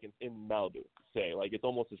pretty, like in Malibu, say, like it's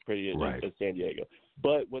almost as pretty as San Diego.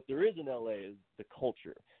 But what there is in LA is the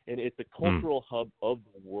culture, and it's the cultural hub of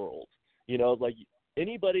the world. Like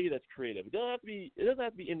anybody that's creative, it doesn't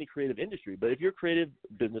have to be in the creative industry, but if you're a creative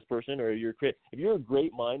business person or if you're a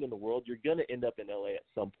great mind in the world, you're gonna end up in LA at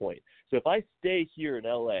some point. So if I stay here in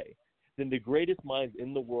LA, then the greatest minds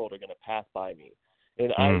in the world are gonna pass by me.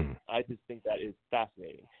 And I just think that is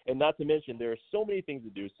fascinating. And not to mention, there are so many things to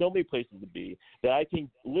do, so many places to be, that I can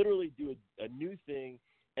literally do a new thing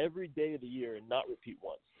every day of the year and not repeat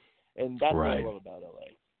once. And that's what I love about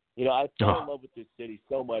LA. I fell in love with this city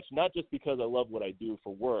so much, not just because I love what I do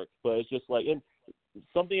for work, but it's just like, and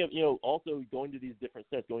something, also going to these different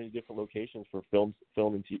sets, going to different locations for film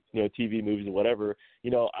and TV, movies and whatever,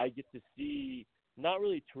 I get to see not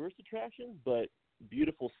really tourist attractions, but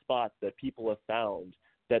beautiful spots that people have found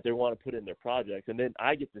that they want to put in their projects, and then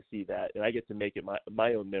I get to see that, and I get to make it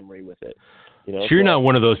my own memory with it. So you're not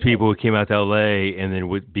one of those people who came out to LA and then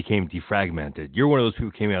became defragmented. You're one of those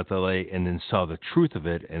people who came out to LA and then saw the truth of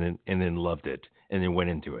it, and then loved it, and then went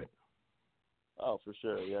into it. Oh, for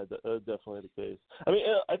sure. Yeah, definitely the case. I mean,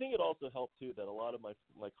 I think it also helped too that a lot of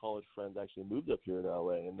my college friends actually moved up here in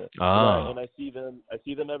LA, and Ah, I see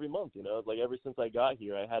them every month. Like ever since I got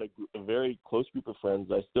here, I had a very close group of friends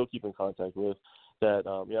that I still keep in contact with. That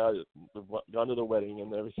I've gone to their wedding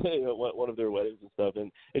and everything, one of their weddings and stuff,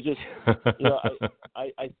 and it just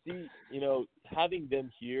I see having them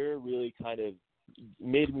here really kind of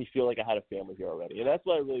made me feel like I had a family here already. And that's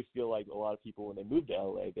what I really feel like a lot of people when they move to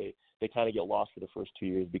LA, they kind of get lost for the first 2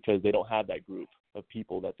 years because they don't have that group of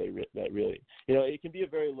people that that really, it can be a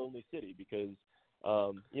very lonely city because,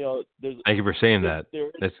 there's, thank you for saying that.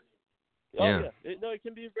 That's oh yeah, yeah, it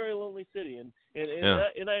can be a very lonely city. yeah,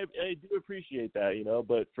 And I do appreciate that,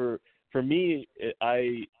 but for me,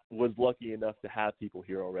 I was lucky enough to have people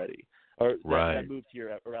here already or that right. moved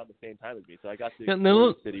here around the same time as me. So I got to Yeah, explore now,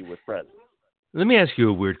 the city with friends. let me ask you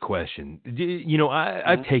a weird question. I've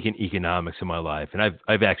Mm-hmm. taken economics in my life, and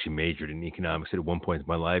I've actually majored in economics at one point in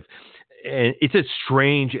my life, and it's a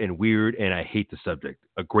strange and weird, and I hate the subject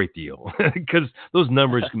a great deal because those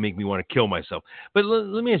numbers can make me want to kill myself. But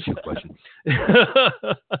let me ask you a question: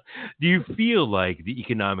 do you feel like the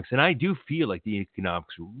economics, and I do feel like the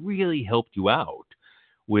economics really helped you out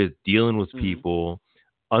with dealing with Mm-hmm. people,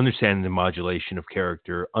 understanding the modulation of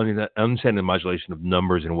character, understanding the modulation of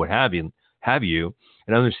numbers, and what have you,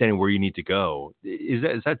 and understanding where you need to go. Is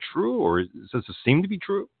that true, or does it seem to be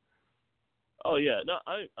true? Oh yeah, no,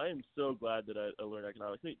 I am so glad that I learned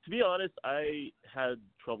economics. I mean, to be honest, I had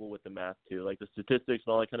trouble with the math too, like the statistics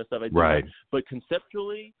and all that kind of stuff. I did that, Right. but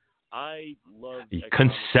conceptually, I loved economics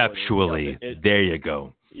more than anything else. Conceptually, there you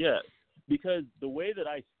go. Yeah, because the way that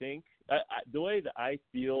I think, the way that I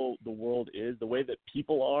feel the world is, the way that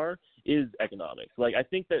people are, is economics. Like I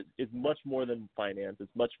think that it's much more than finance.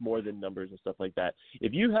 It's much more than numbers and stuff like that.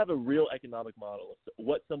 If you have a real economic model of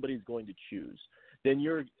what somebody's going to choose, then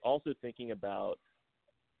you're also thinking about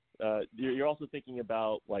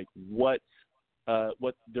like what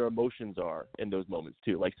their emotions are in those moments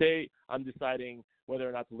too. Like say I'm deciding whether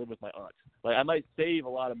or not to live with my aunt. Like I might save a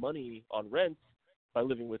lot of money on rent by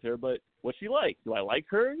living with her, but what's she like? Do I like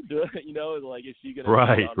her? Like is she gonna be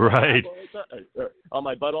Right, on my lap right, all the time, or on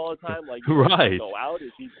my butt all the time? Like is she gonna right. go out?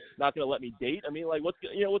 Is she not gonna let me date? I mean, like what's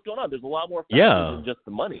going on? There's a lot more factors Yeah. than just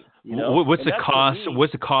the money, What's and the that's for cost? me.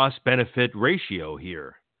 What's the cost benefit ratio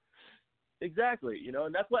here? Exactly,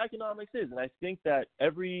 and that's what economics is. And I think that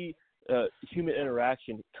every human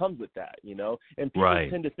interaction comes with that, and people Right.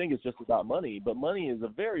 tend to think it's just about money, but money is a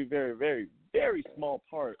very, very, very, very small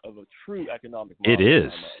part of a true economic It model in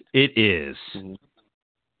is. my mind. It is. Mm-hmm.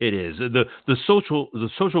 It is the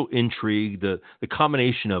social intrigue, the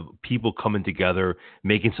combination of people coming together,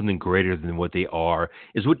 making something greater than what they are,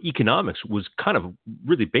 is what economics was kind of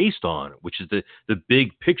really based on, which is the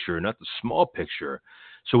big picture, not the small picture.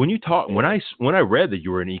 So when you talk, when Yeah. I read that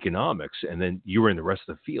you were in economics and then you were in the rest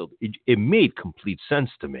of the field, it made complete sense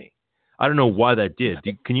to me. I don't know why that did.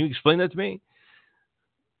 Can you explain that to me?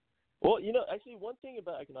 Well, actually, one thing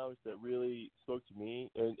about economics that really spoke to me,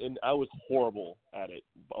 and I was horrible at it,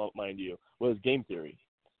 mind you, was game theory.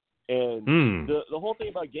 And Hmm. the whole thing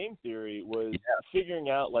about game theory was Yeah. figuring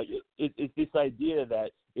out, like, it's this idea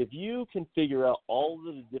that if you can figure out all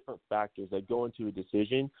of the different factors that go into a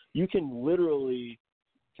decision, you can literally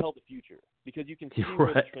tell the future because you can see You're where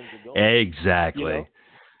the right. trends are going. You Exactly. know,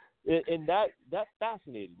 and that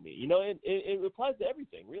fascinated me, and it applies to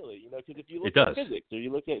everything, really, because if you It look at does. physics or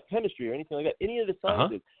you look at chemistry or anything like that, any of the Uh huh.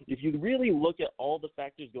 sciences, if you really look at all the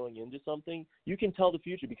factors going into something, you can tell the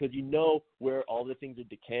future because you know where all the things are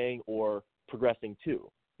decaying or progressing to.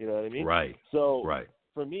 You know what I mean? Right. So Right.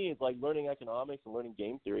 for me, it's like learning economics and learning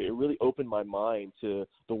game theory. It really opened my mind to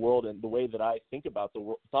the world and the way that I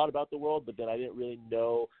thought about the world, but then I didn't really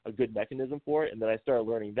know a good mechanism for it. And then I started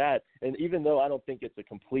learning that. And even though I don't think it's a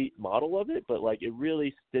complete model of it, but like it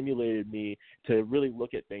really stimulated me to really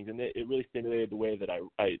look at things. And it really stimulated the way that I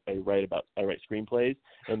write screenplays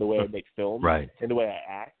and the way I make films Right. and the way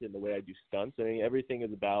I act and the way I do stunts. I mean, everything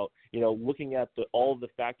is about, looking at all of the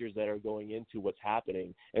factors that are going into what's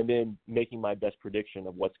happening and then making my best prediction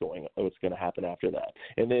of what's going to happen after that.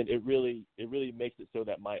 And then it really makes it so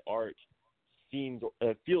that my art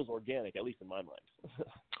feels organic, at least in my mind.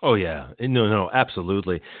 Oh yeah, no, no,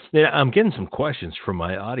 absolutely. Now, I'm getting some questions from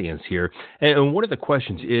my audience here, and one of the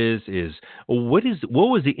questions is what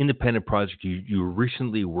was the independent project you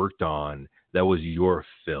recently worked on that was your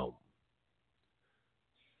film?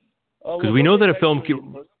 Because Well, we one know thing's that a film. actually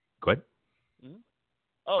in post. Go ahead. Mhm.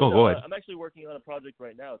 Oh Go no, ahead. I'm actually working on a project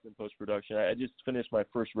right now. It's in post production. I just finished my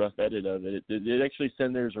first rough edit of it. It actually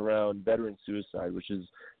centers around veteran suicide, which is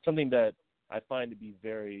something that I find to be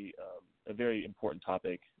a very important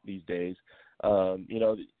topic these days. You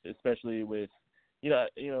know, especially with, I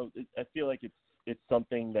feel like it's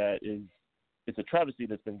something that is, it's a travesty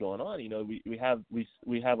that's been going on. You know, we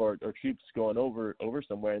have our troops going over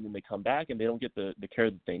somewhere, and then they come back and they don't get the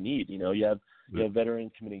care that they need. You know, you have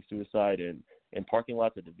veterans committing suicide in parking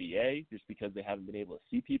lots at the VA just because they haven't been able to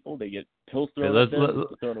see people. They get pills thrown at them,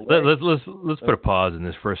 thrown away. Let's put a pause in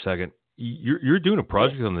this for a second. You're doing a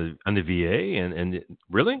project on the VA, and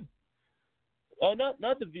really?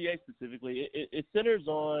 Not the VA specifically. It centers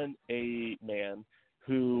on a man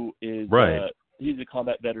who is he's a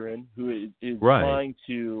combat veteran who is trying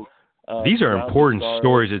to. These are important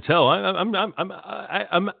stories to tell.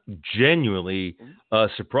 I'm genuinely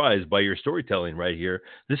surprised by your storytelling right here.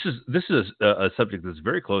 This is a subject that's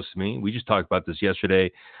very close to me. We just talked about this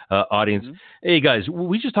yesterday, audience. Mm-hmm. Hey guys,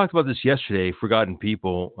 we just talked about this yesterday. Forgotten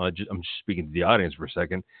people. I'm just speaking to the audience for a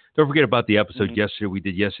second. Don't forget about the episode yesterday. We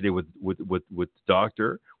did yesterday with the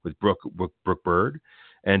doctor, with Brooke Bird,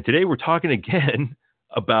 and today we're talking again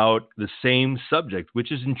about the same subject,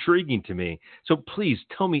 which is intriguing to me. So please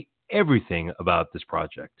tell me everything about this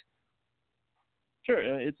project. Sure.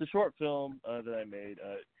 It's a short film that I made.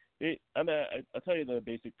 I'll tell you the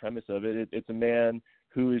basic premise of it. It's a man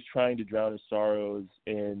who is trying to drown his sorrows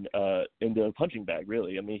in the punching bag.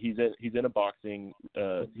 Really, I mean, he's in a boxing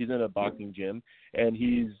gym, and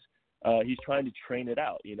he's trying to train it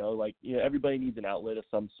out. Everybody needs an outlet of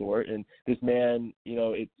some sort, and this man,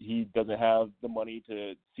 he doesn't have the money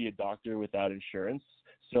to see a doctor without insurance,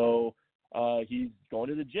 so he's going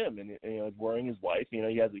to the gym and worrying his wife. He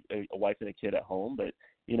has a wife and a kid at home, but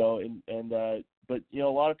a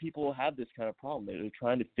lot of people have this kind of problem. They're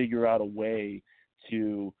trying to figure out a way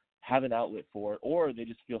to have an outlet for it, or they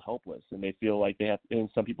just feel helpless and they feel like they have. And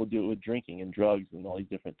some people do it with drinking and drugs and all these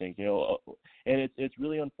different things. And it's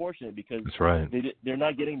really unfortunate because that's right. They're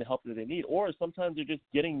not getting the help that they need, or sometimes they're just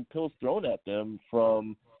getting pills thrown at them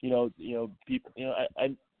from people.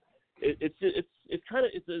 It's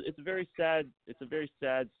a very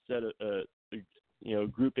sad set of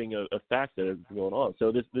grouping of facts that are going on.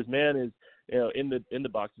 So this man is in the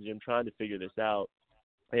boxing gym trying to figure this out,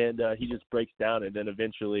 and he just breaks down, and then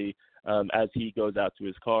eventually as he goes out to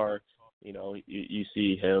his car, you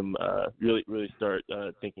see him really start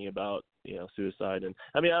thinking about suicide. And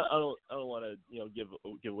I mean, I don't want to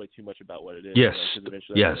give away too much about what it is. Yes,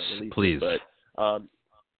 yes, please.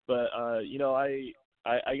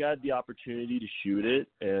 I got the opportunity to shoot it,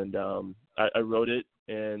 and I wrote it,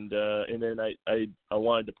 and then I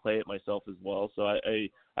wanted to play it myself as well. So I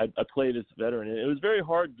played this veteran, and it was very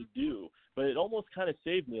hard to do, but it almost kind of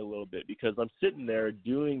saved me a little bit because I'm sitting there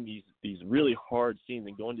doing these really hard scenes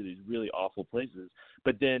and going to these really awful places,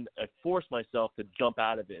 but then I forced myself to jump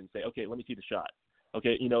out of it and say, okay, let me see the shot.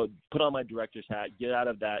 Okay, put on my director's hat, get out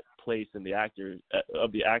of that place and the actor.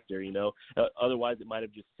 Otherwise, it might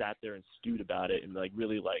have just sat there and stewed about it and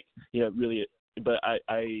really. But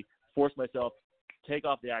I forced myself, take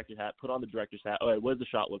off the actor's hat, put on the director's hat. All right, what does the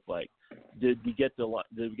shot look like? Did we get the lines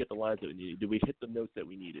that we needed? Did we hit the notes that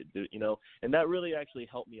we needed? And that really actually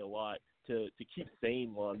helped me a lot to keep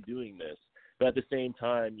sane while I'm doing this. But at the same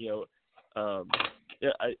time,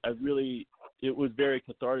 it was very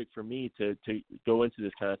cathartic for me to go into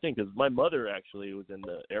this kind of thing, because my mother actually was in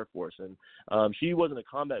the Air Force, and she wasn't a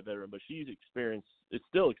combat veteran, but it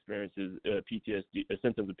still experiences PTSD,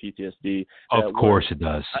 symptoms of PTSD. Of course it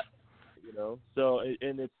does. So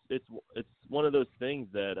and it's one of those things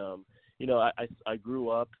that I grew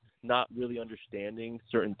up not really understanding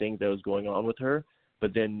certain things that was going on with her,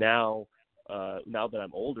 but then now that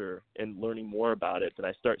I'm older and learning more about it, then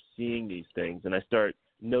I start seeing these things, and I start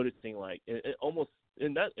noticing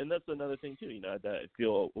that's another thing too, that I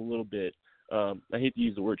feel a little bit, I hate to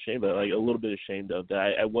use the word shame, but a little bit ashamed of,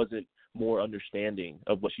 that I wasn't more understanding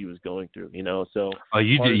of what she was going through, so. Oh,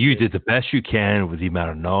 you did the best you can with the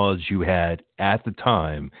amount of knowledge you had at the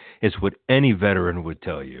time. It's what any veteran would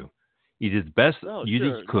tell you. You did the best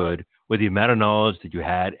you could with the amount of knowledge that you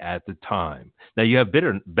had at the time. Now you have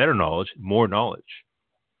better knowledge, more knowledge.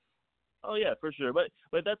 Oh yeah, for sure. But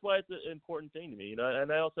that's why it's an important thing to me,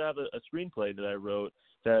 And I also have a screenplay that I wrote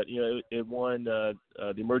that it won the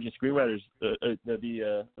emerging screenwriters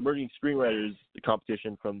emerging screenwriters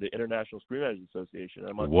competition from the International Screenwriters Association.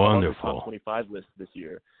 I'm on the top 25 list this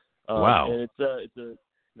year. Wow. And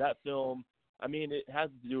that film. I mean, it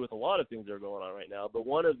has to do with a lot of things that are going on right now, but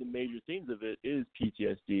one of the major themes of it is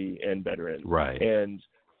PTSD and veterans. Right. And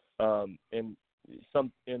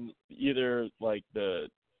either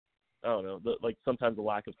sometimes the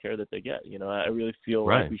lack of care that they get. I really feel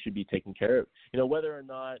like we should be taking care of, whether or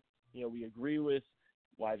not, we agree with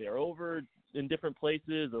why they're over in different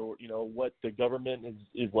places, or what the government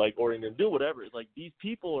is like ordering them to do, whatever. It's like these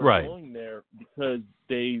people are Right. going there because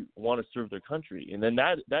they want to serve their country, and then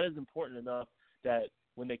that is important enough that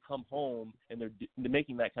when they come home and they're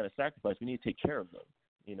making that kind of sacrifice, we need to take care of them.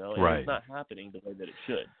 And Right. it's not happening the way that it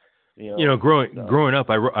should. Growing up,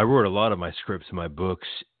 I wrote a lot of my scripts and my books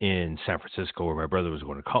in San Francisco, where my brother was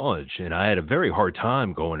going to college, and I had a very hard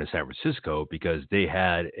time going to San Francisco because they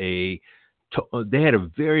had a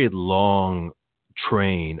very long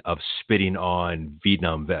train of spitting on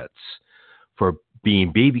Vietnam vets for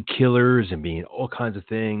being baby killers and being all kinds of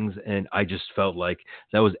things, and I just felt like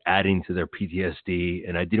that was adding to their PTSD,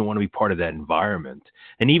 and I didn't want to be part of that environment.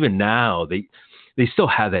 And even now, they still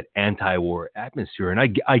have that anti-war atmosphere, and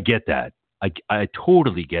I get that. I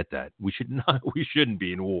totally get that. We shouldn't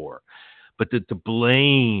be in war, but to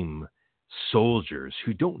blame soldiers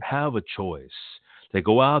who don't have a choice, they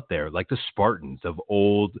go out there like the Spartans of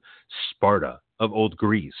old Sparta, of old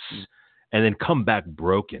Greece, and then come back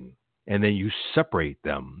broken, and then you separate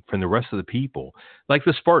them from the rest of the people, like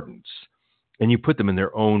the Spartans, and you put them in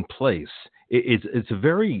their own place. It's a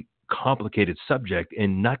very complicated subject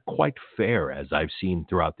and not quite fair, as I've seen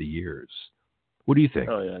throughout the years. What do you think?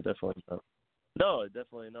 Oh yeah, definitely not. No,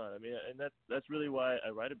 definitely not. I mean, and that's really why I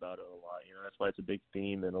write about it a lot. That's why it's a big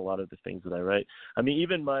theme in a lot of the things that I write. I mean,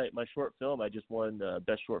 even my short film, I just won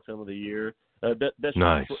Best Short Film of the Year, Best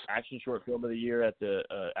Nice. Action Short Film of the Year at the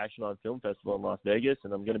Action on Film Festival in Las Vegas,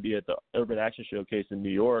 and I'm going to be at the Urban Action Showcase in New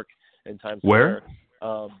York in Times Where?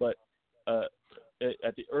 Square. But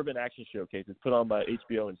at the Urban Action Showcase, it's put on by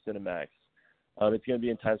HBO and Cinemax. It's going to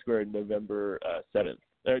be in Times Square November 7th.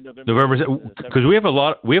 November, because we have a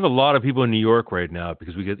lot of people in New York right now,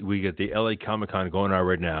 because we get the LA Comic-Con going on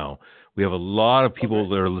right now. We have a lot of people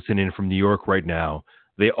that are listening in from New York right now.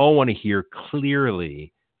 They all want to hear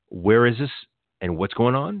clearly, where is this and what's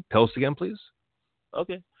going on? Tell us again, please.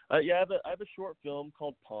 Okay. Yeah, I have a short film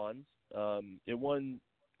called Pawns. It won,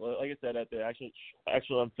 like I said, at the Action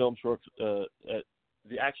on Film at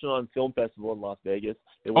the Action on Film Festival in Las Vegas.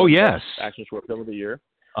 It won yes. Action Short Film of the Year.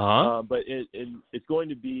 But it's going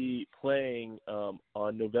to be playing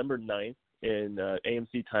on November 9th in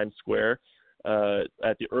AMC Times Square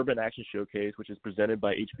at the Urban Action Showcase, which is presented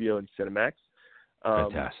by HBO and Cinemax.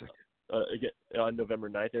 Fantastic. Again, on November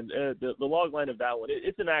 9th. And the log line of that one,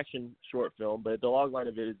 it's an action short film, but the log line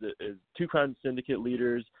of it is two crime syndicate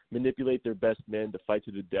leaders manipulate their best men to fight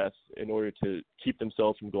to the death in order to keep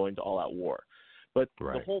themselves from going to all-out war. But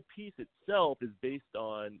right. The whole piece itself is based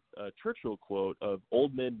on a Churchill quote of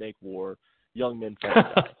 "Old men make war, young men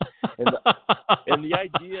fight and die." and the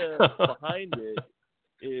idea behind it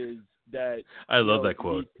is that I love that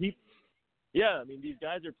quote. Yeah, I mean, these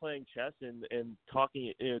guys are playing chess and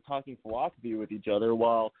talking philosophy with each other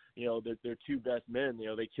while they're two best men.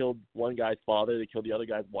 They killed one guy's father, they killed the other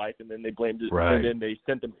guy's wife, and then they blamed it, right. and then they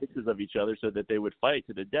sent them pictures of each other so that they would fight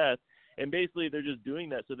to the death. And basically, they're just doing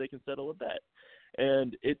that so they can settle a bet.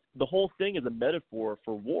 And the whole thing is a metaphor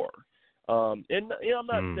for war. And I'm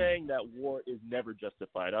not saying that war is never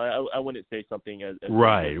justified. I wouldn't say something as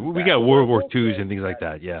right. We got World War IIs and things like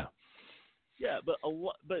that. Yeah. Yeah, but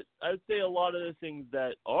I would say a lot of the things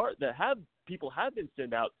that people have been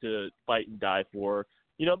sent out to fight and die for,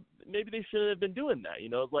 maybe they shouldn't have been doing that.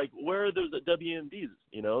 It's like, where are those WMDs?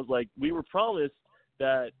 It's like we were promised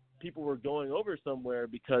that people were going over somewhere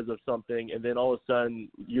because of something, and then all of a sudden,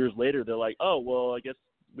 years later, they're like, oh, well, I guess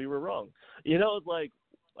we were wrong. It's like,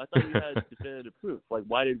 I thought we had definitive proof. Like,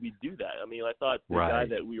 why did we do that? I mean, I thought the guy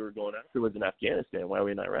that we were going after was in Afghanistan. Why are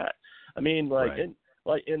we in Iraq? I mean, like,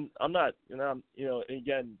 and I'm not,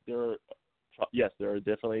 again, there are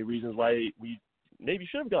definitely reasons why we maybe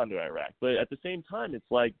should have gone to Iraq, but at the same time, it's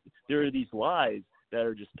like there are these lies that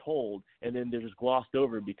are just told, and then they're just glossed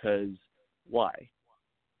over because why?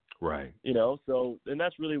 Right. So, and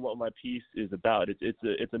that's really what my piece is about.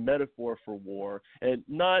 It's a metaphor for war, and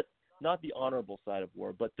not the honorable side of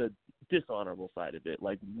war, but the dishonorable side of it.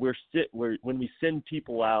 Like when we send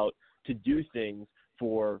people out to do things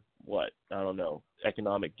for what, I don't know,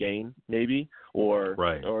 economic gain maybe, or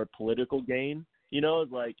political gain.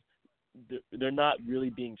 It's like they're not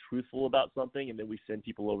really being truthful about something, and then we send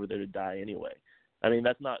people over there to die anyway. I mean,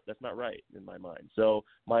 that's not right in my mind. So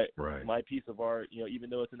my piece of art,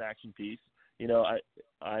 even though it's an action piece,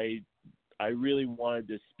 I really wanted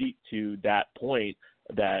to speak to that point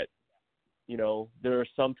that, there are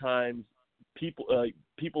sometimes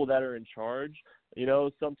people that are in charge,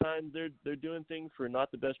 sometimes they're doing things for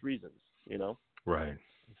not the best reasons, Right.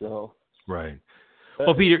 So. Right.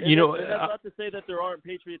 Well, Peter, and that's not to say that there aren't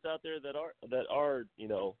patriots out there that are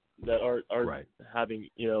right. having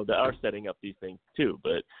that are setting up these things too.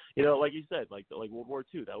 But like you said, like World War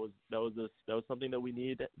II, that was something that we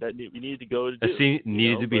needed to go to do.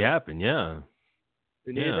 Needed to be happen, yeah.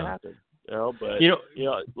 It needed to happen. But Peter,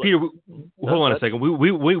 hold on a second.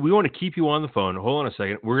 We want to keep you on the phone. Hold on a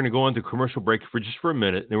second. We're going to go on to commercial break for a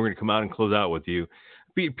minute, then we're going to come out and close out with you.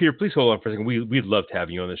 Peter, please hold on for a second. We'd love to have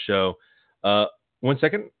you on the show. 1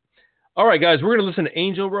 second. All right, guys, we're going to listen to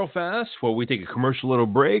Angel real fast while we take a commercial little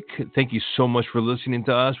break. Thank you so much for listening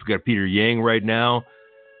to us. We got Peter Yang right now.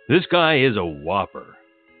 This guy is a whopper.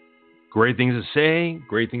 Great things to say,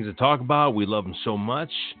 great things to talk about. We love him so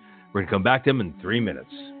much. We're going to come back to him in 3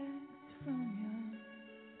 minutes.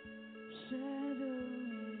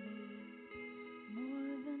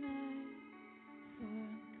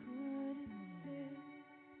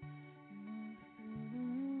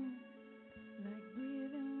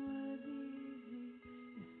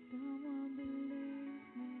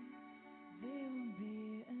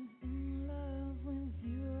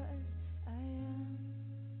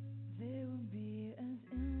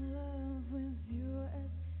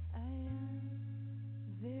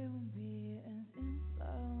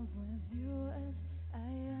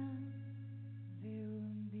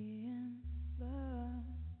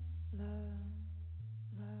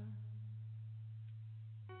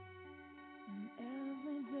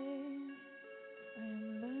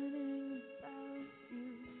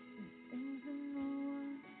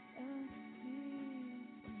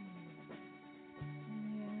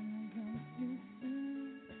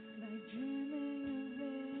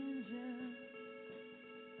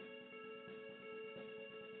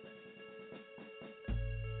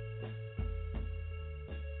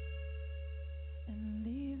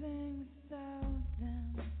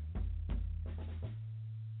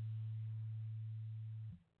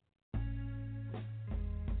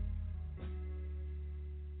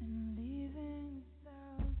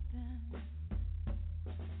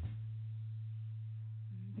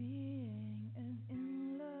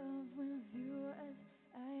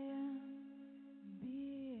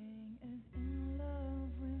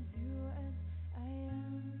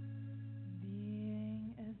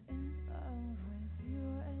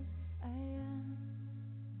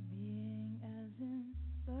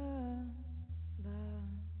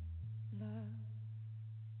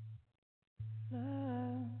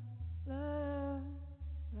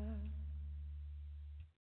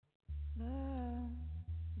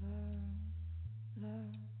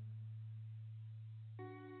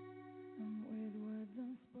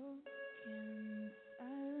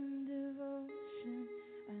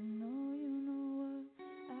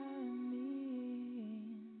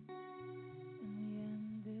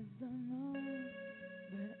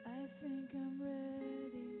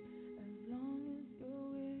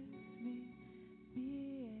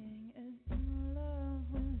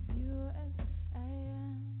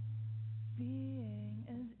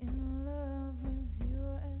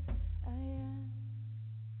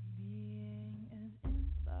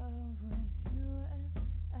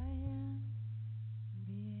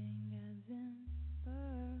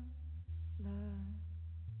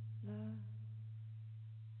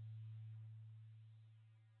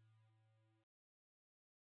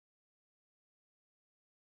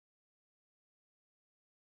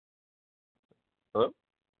 Hello?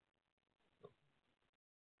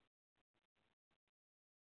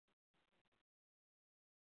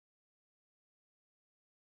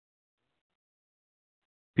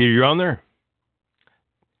 Peter, you're on there?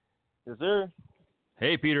 Yes, sir.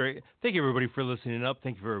 Hey, Peter. Thank you, everybody, for listening up.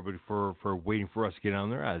 Thank you, for everybody, for waiting for us to get on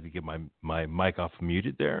there. I had to get my mic off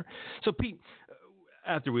muted there. So, Pete,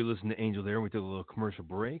 after we listened to Angel there and we took a little commercial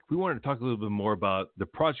break, we wanted to talk a little bit more about the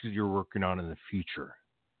projects you're working on in the future.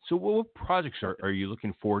 So what projects are you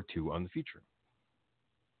looking forward to on the future?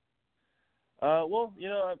 Well,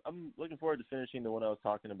 I'm looking forward to finishing the one I was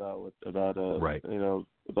talking about about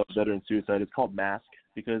veteran suicide. It's called Mask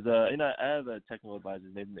because I have a technical advisor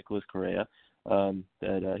named Nicholas Correa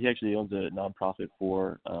that he actually owns a nonprofit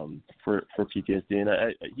for PTSD,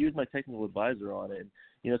 and he was my technical advisor on it.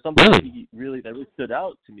 And, something that really stood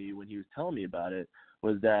out to me when he was telling me about it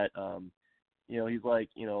was that he's like,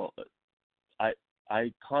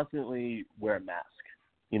 I constantly wear a mask.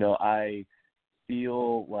 I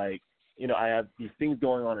feel like I have these things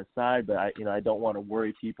going on inside, but I don't want to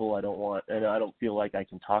worry people. I don't feel like I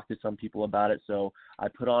can talk to some people about it. So I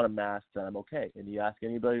put on a mask that I'm okay. And you ask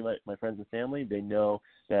anybody, my friends and family, they know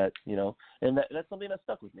that, and that's something that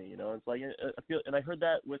stuck with me. It's like, I feel, and I heard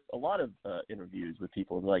that with a lot of interviews with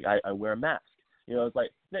people. Like, I wear a mask. It's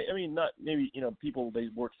like, I mean, not maybe, people, they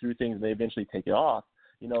work through things and they eventually take it off,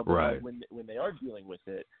 but Right. like when they are dealing with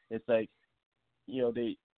it, it's like,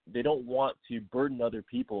 they don't want to burden other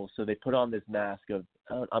people, so they put on this mask of,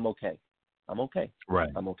 I'm okay. I'm okay. Right.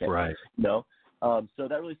 I'm okay. Right. So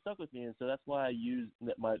that really stuck with me, and so that's why I use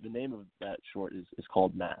the name of that short is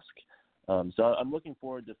called Mask. So I'm looking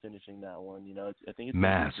forward to finishing that one. I think it's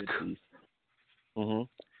Mask. a good piece. Mm-hmm.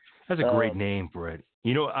 That's a great name for it.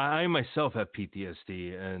 I myself have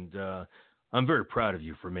PTSD, and I'm very proud of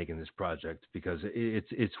you for making this project, because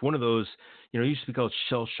it's one of those, it used to be called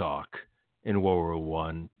shell shock in World War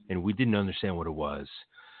One, and we didn't understand what it was.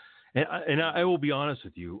 And I will be honest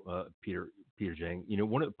with you, Peter Jang.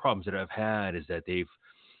 One of the problems that I've had is that they've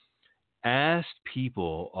asked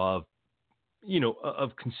people of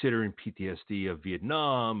considering PTSD of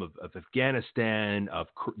Vietnam, of Afghanistan, of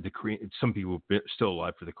the Korean, some people still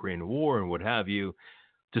alive for the Korean War and what have you,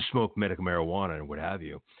 to smoke medical marijuana and what have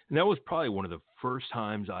you. And that was probably one of the first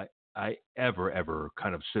times I ever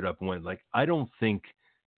kind of stood up and went, like, I don't think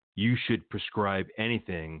you should prescribe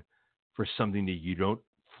anything for something that you don't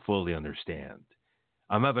fully understand.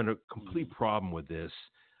 I'm having a complete problem with this.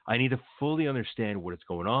 I need to fully understand what is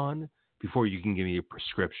going on before you can give me a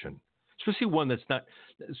prescription, especially one that's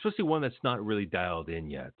not really dialed in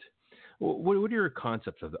yet. What are your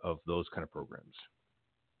concepts of those kind of programs?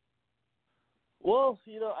 Well,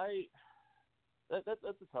 that's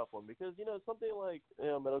a tough one, because something like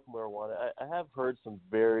medical marijuana, I have heard some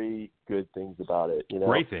very good things about it.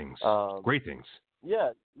 Great things. Great things.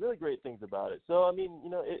 Yeah, really great things about it. So I mean,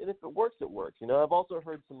 and if it works, it works. I've also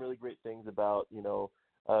heard some really great things about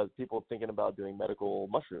people thinking about doing medical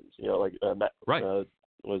mushrooms. Like right.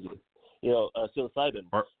 Was it? Psilocybin.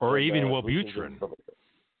 Or even Wellbutrin.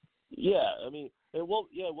 Yeah, I mean,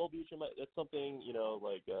 Wellbutrin. That's something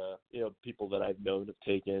people that I've known have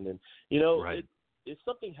taken, and right. If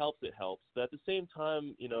something helps, it helps. But at the same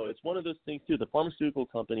time, it's one of those things too. The pharmaceutical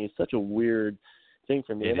company is such a weird thing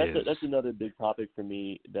for me, and that's another big topic for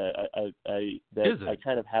me that I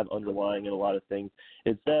kind of have underlying in a lot of things.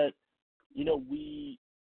 It's that we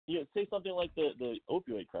say something like the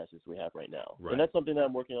opioid crisis we have right now, right. And that's something that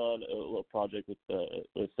I'm working on, a little project with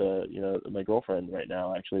my girlfriend right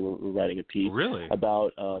now. Actually, we're writing a piece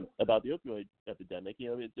about the opioid epidemic.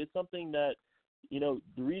 It's something that the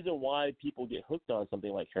reason why people get hooked on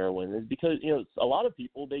something like heroin is because a lot of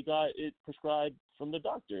people, they got it prescribed from the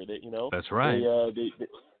doctor. That's right.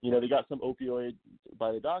 They got some opioid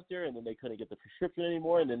by the doctor, and then they couldn't get the prescription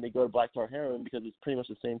anymore, and then they go to black tar heroin because it's pretty much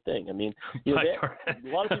the same thing. I mean, a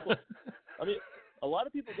lot of people. I mean, a lot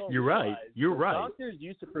of people don't. You're realize right. You're right. Doctors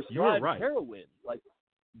used to prescribe heroin, like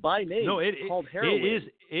by name. No, called heroin. It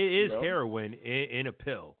is heroin in a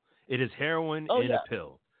pill. It is heroin in a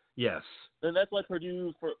pill. Yes. And that's why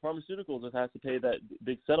Purdue Pharmaceuticals has to pay that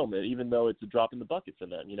big settlement, even though it's a drop in the bucket for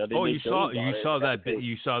them. You saw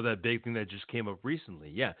that big thing that just came up recently.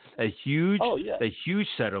 Yeah, a huge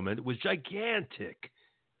settlement was gigantic.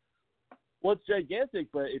 Well, it's gigantic,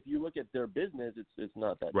 but if you look at their business, it's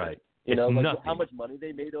not that right. big. Nothing. How much money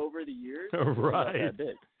they made over the years, right? It's not that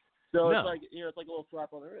big. So it's like it's like a little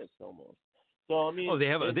slap on the wrist almost. So I mean, they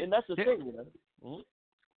have and that's the thing, Mm-hmm.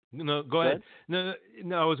 No, go ahead. No,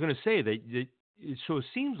 I was going to say that. So it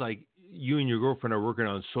seems like you and your girlfriend are working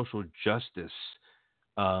on social justice,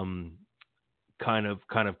 kind of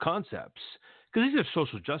concepts, because these are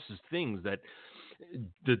social justice things that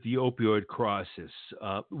the opioid crisis.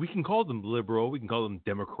 We can call them liberal, we can call them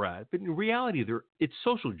Democrat, but in reality, it's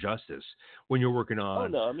social justice when you're working on. Oh,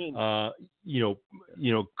 no, I mean,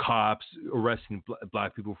 cops arresting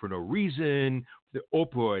black people for no reason, the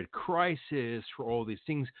opioid crisis, for all these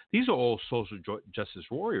things. These are all social justice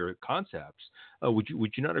warrior concepts. Would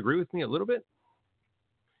you not agree with me a little bit?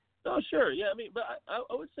 Oh, sure. Yeah, I mean, but I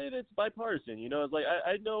would say that it's bipartisan. It's like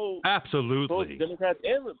I know absolutely both Democrats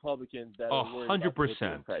and Republicans that are worried about the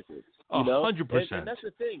opioid crisis. 100%. And that's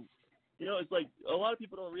the thing. It's like a lot of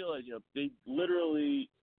people don't realize. They literally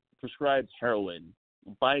prescribed heroin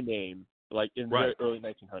by name, like in the early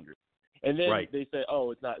 1900s. And then they say,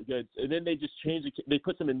 oh, it's not good. And then they just change it. They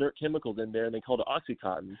put some inert chemicals in there, and they called it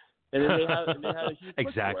OxyContin. And then they had a huge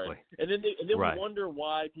push for it. And then we wonder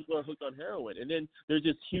why people are hooked on heroin. And then there's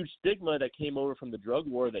this huge stigma that came over from the drug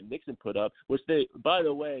war that Nixon put up, which by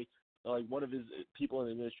the way, like one of his people in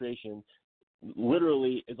the administration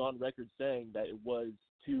literally is on record saying that it was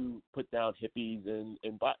to put down hippies and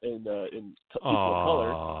people of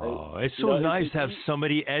color. Oh, it's so nice to have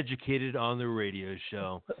somebody educated on the radio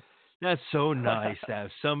show. That's so nice to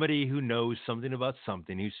have somebody who knows something about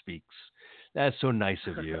something who speaks. That's so nice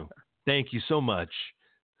of you. Thank you so much.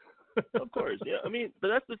 Of course, yeah. I mean, but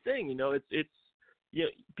that's the thing,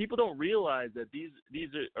 people don't realize that these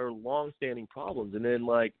are long-standing problems, and then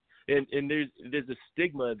and there's a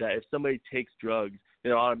stigma that if somebody takes drugs,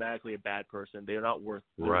 they're automatically a bad person. They're not worth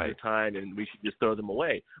their time, and we should just throw them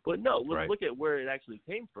away. But no, let's look at where it actually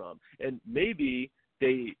came from, and maybe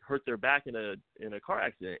they hurt their back in a car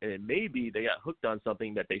accident, and maybe they got hooked on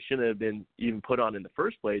something that they shouldn't have been even put on in the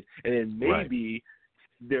first place, and then maybe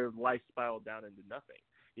their life spiraled down into nothing.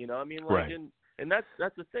 You know, I mean, and that's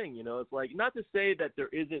the thing. You know, it's like, not to say that there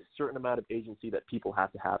isn't a certain amount of agency that people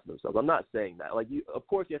have to have for themselves. I'm not saying that. Like, of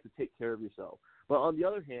course, you have to take care of yourself, but on the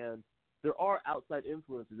other hand, there are outside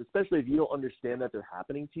influences, especially if you don't understand that they're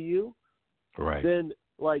happening to you. Then,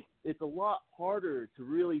 like, it's a lot harder to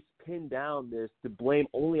really pin down this to blame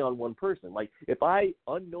only on one person. Like, if I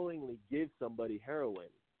unknowingly give somebody heroin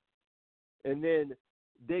and then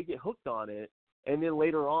they get hooked on it, and then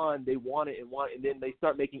later on they want it, and then they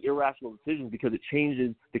start making irrational decisions because it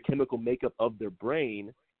changes the chemical makeup of their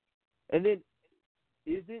brain, and then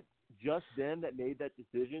is it just them that made that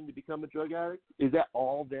decision to become a drug addict? Is that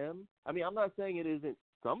all them? I mean, I'm not saying it isn't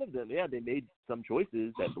some of them. Yeah, they made some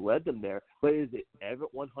choices that led them there, but is it ever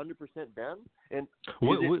 100% them? And is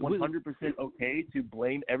it 100% okay to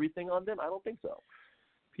blame everything on them? I don't think so.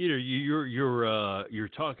 Peter, you're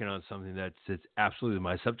talking on something that's absolutely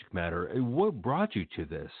my subject matter. What brought you to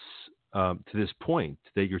this point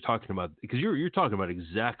that you're talking about? Because you're talking about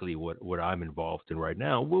exactly what I'm involved in right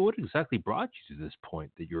now. What exactly brought you to this point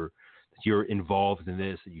that you're involved in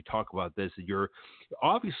this, that you talk about this, that you're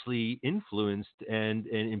obviously influenced and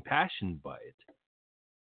impassioned by it?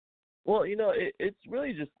 Well, you know, it's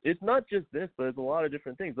really just, it's not just this, but it's a lot of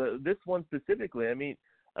different things. But this one specifically, I mean,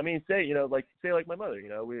 say my mother, you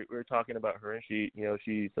know, we were talking about her, and she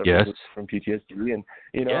suffers from PTSD, and,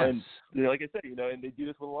 you know, and like I said, you know, and they do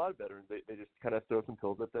this with a lot of veterans. They just kind of throw some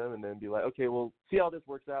pills at them and then be like, okay, well, see how this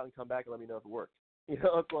works out and come back and let me know if it works. You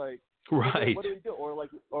know, it's like, what do we do? Or like,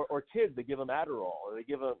 or kids, they give them Adderall, or they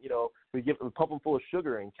give them, you know, pump them full of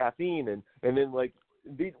sugar and caffeine, and then like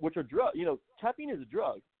these, which are drugs. You know, caffeine is a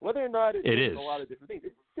drug, whether or not it is a lot of different things.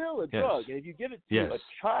 It's still a drug, and if you give it to a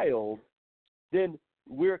child, then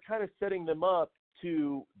we're kind of setting them up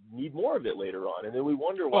to need more of it later on, and then we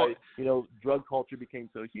wonder why you know, drug culture became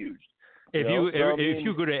so huge. If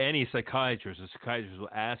you go to any psychiatrist, the psychiatrist will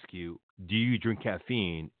ask you, do you drink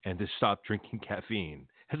caffeine, and to stop drinking caffeine.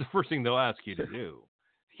 That's the first thing they'll ask you to do.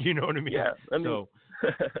 You know what I mean? Yeah. I mean,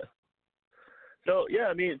 so yeah,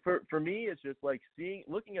 I mean, for me, it's just like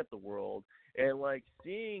looking at the world and like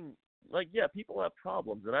seeing, like, yeah, people have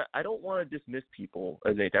problems, and I don't want to dismiss people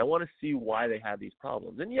as anything. I want to see why they have these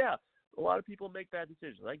problems. And yeah, a lot of people make bad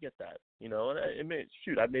decisions. I get that, you know, and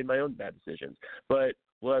I've made my own bad decisions. But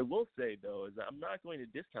what I will say, though, is that I'm not going to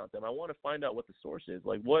discount them. I want to find out what the source is.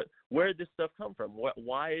 Like, where did this stuff come from?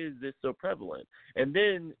 Why is this so prevalent? And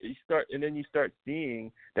then you start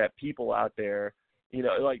seeing that people out there, you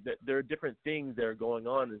know, like there are different things that are going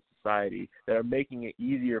on in society that are making it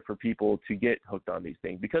easier for people to get hooked on these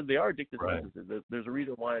things because they are addictive substances. There's a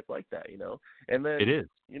reason why it's like that, you know. And then it is,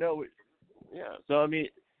 you know, yeah. So I mean,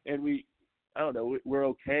 and I don't know, we're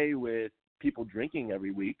okay with people drinking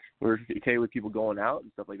every week. We're okay with people going out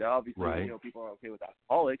and stuff like that. Obviously, you know, people are okay with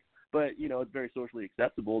alcoholics, but you know, it's very socially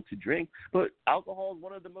acceptable to drink. But alcohol is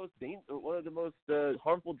one of the most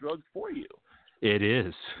harmful drugs for you. It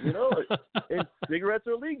is. You know, and cigarettes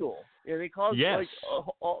are legal, and they cause like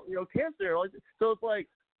you know, cancer. So it's like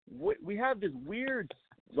we have this weird,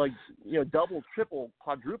 like, you know, double, triple,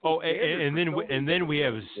 quadruple. Oh, and then we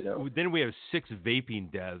have 6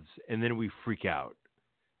 vaping deaths, and then we freak out.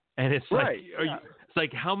 And it's like, it's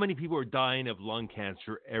like, how many people are dying of lung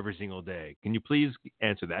cancer every single day? Can you please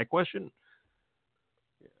answer that question?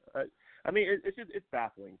 I mean, it's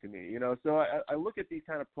baffling to me, you know. So I look at these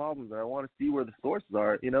kind of problems and I want to see where the sources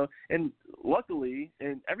are, you know. And luckily,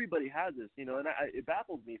 and everybody has this, you know. And it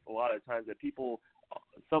baffles me a lot of times that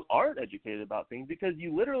some aren't educated about things, because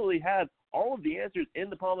you literally have all of the answers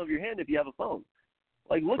in the palm of your hand if you have a phone.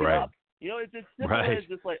 Like, look it up. You know, it's as simple as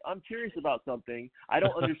just like, I'm curious about something, I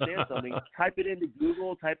don't understand something, type it into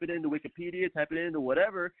Google, type it into Wikipedia, type it into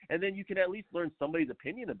whatever, and then you can at least learn somebody's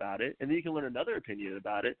opinion about it, and then you can learn another opinion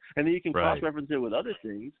about it, and then you can cross-reference it with other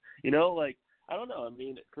things, you know, like, I don't know. I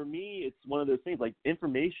mean, for me, it's one of those things, like,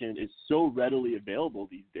 information is so readily available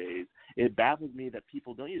these days, it baffles me that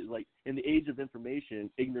people don't use it. Like, in the age of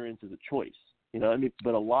information, ignorance is a choice. You know, I mean,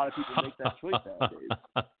 but a lot of people make that choice nowadays.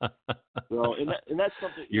 So, and that's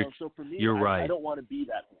something. You know, so for me, I don't want to be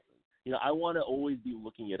that person. You know, I want to always be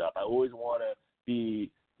looking it up. I always want to be.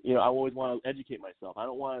 You know, I always want to educate myself. I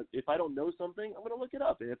don't want to. If I don't know something, I'm going to look it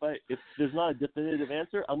up. And if there's not a definitive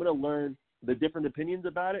answer, I'm going to learn the different opinions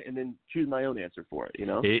about it and then choose my own answer for it,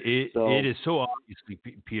 It is so obviously,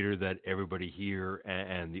 Peter, that everybody here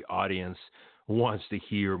and the audience wants to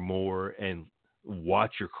hear more and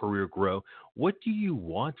watch your career grow. What do you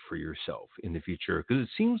want for yourself in the future? Because it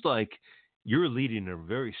seems like you're leading in a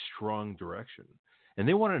very strong direction, and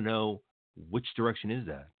they want to know which direction is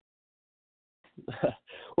that.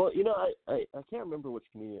 Well, I can't remember which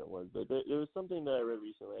comedian it was, but there was something that I read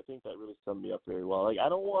recently. I think that really summed me up very well. Like, I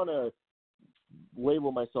don't want to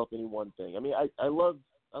label myself any one thing. I mean, I love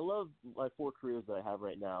my 4 careers that I have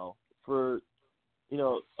right now for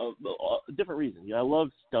different reasons. I love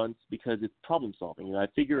stunts because it's problem solving. I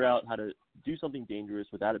figure out how to do something dangerous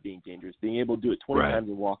without it being dangerous, being able to do it 20 times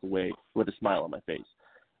and walk away with a smile on my face,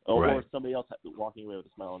 or somebody else walking away with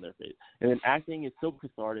a smile on their face. And then acting is so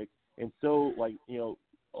cathartic and so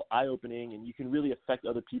eye-opening, and you can really affect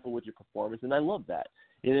other people with your performance, and I love that.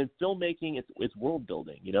 And in filmmaking, it's world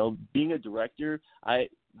building. Being a director,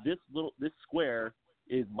 this square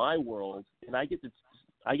is my world, and I get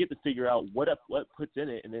to figure out what puts in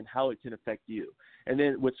it, and then how it can affect you. And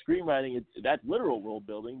then with screenwriting, that's literal world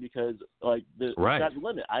building, because the sky's the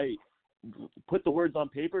limit. I put the words on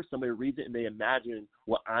paper, somebody reads it, and they imagine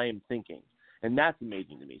what I am thinking, and that's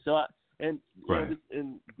amazing to me. So. And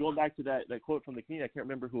and going back to that quote from the comedian, I can't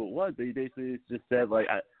remember who it was, but he basically just said,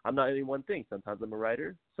 I'm not any one thing. Sometimes I'm a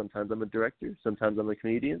writer, sometimes I'm a director, sometimes I'm a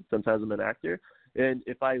comedian, sometimes I'm an actor. And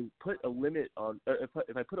if I put a limit on,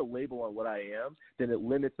 if I put a label on what I am, then it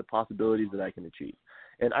limits the possibilities that I can achieve.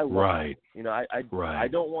 And I love it. I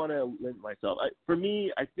don't want to limit myself. For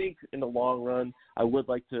me, I think in the long run, I would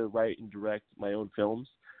like to write and direct my own films.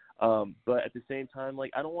 But at the same time,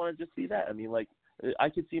 I don't want to just be that. I mean, I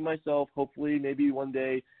could see myself, hopefully, maybe one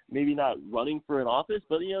day, maybe not running for an office,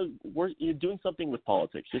 but doing something with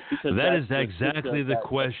politics. Just because that is exactly the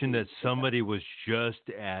question that somebody was just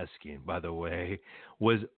asking. By the way,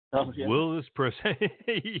 will this person?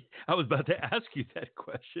 I was about to ask you that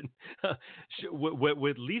question.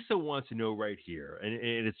 What Lisa wants to know right here, and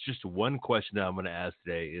it's just one question that I'm going to ask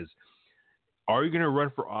today is, are you going to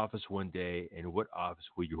run for office one day, and what office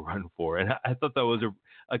will you run for? And I thought that was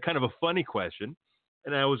a kind of a funny question,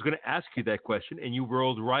 and I was going to ask you that question, and you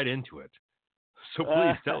rolled right into it. So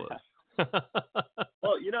please tell us.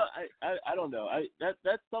 Well, I don't know.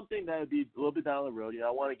 That's something that would be a little bit down the road. I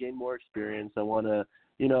want to gain more experience. I want to,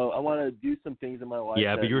 I want to do some things in my life.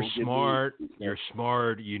 Yeah, but you're smart. You're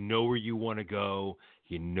smart. You know where you want to go.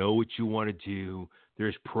 You know what you want to do.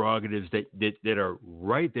 There's prerogatives that are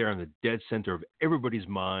right there in the dead center of everybody's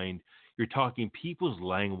mind. You're talking people's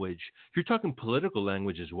language. You're talking political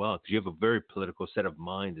language as well, because you have a very political set of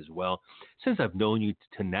mind as well. Since I've known you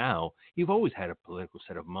to now, you've always had a political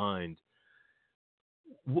set of mind.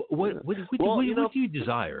 What do you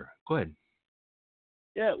desire? Go ahead.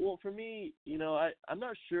 Yeah, well, for me, I'm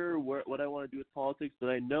not sure what I want to do with politics, but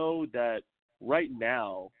I know that right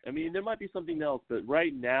now, I mean, there might be something else, but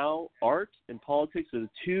right now, art and politics are the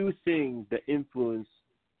 2 things that influence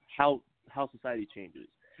how society changes.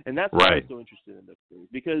 And that's why I'm so interested in those things,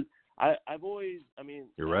 because I've always,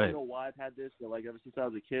 You're I don't know why I've had this, but ever since I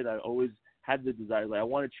was a kid, I always had the desire, I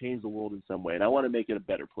want to change the world in some way, and I want to make it a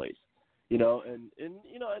better place. And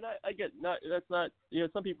I get that's not,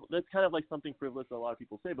 some people, that's kind of like something frivolous that a lot of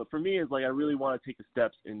people say, but for me, it's I really want to take the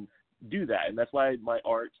steps and do that. And that's why my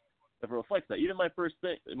art reflects that. Even my first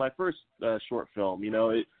short film,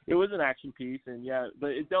 it was an action piece, and but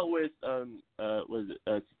it dealt with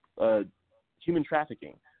human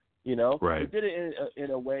trafficking. It did it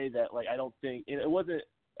in a way that I don't think it wasn't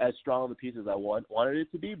as strong of a piece as I wanted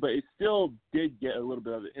it to be, but it still did get a little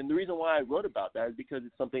bit of it. And the reason why I wrote about that is because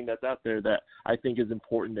it's something that's out there that I think is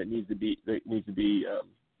important, that needs to be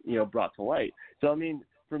brought to light. So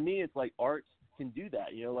for me, it's art can do that,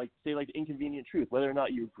 say The Inconvenient Truth, whether or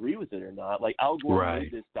not you agree with it or not. Al Gore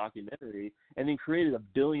made this documentary and then created $1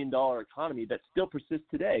 billion economy that still persists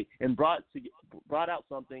today, and brought out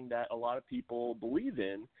something that a lot of people believe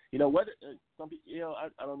in. Whether some people,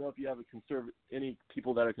 I don't know if you have any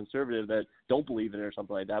people that are conservative that don't believe in it or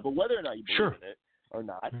something like that, but whether or not you believe in it or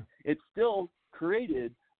not, it still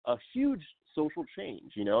created a huge social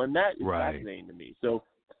change, and that is fascinating to me. So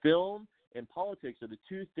film and politics are the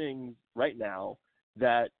 2 things right now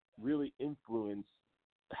that really influence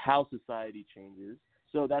how society changes.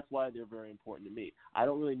 So that's why they're very important to me. I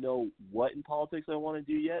don't really know what in politics I want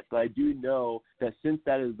to do yet, but I do know that since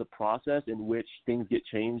that is the process in which things get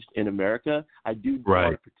changed in America, I do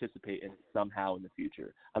want to participate in it somehow in the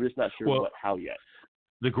future. I'm just not sure how yet.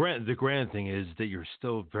 the grand thing is that you're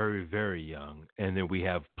still very, very young, and that we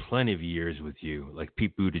have plenty of years with you, like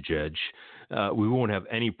Pete Buttigieg. We won't have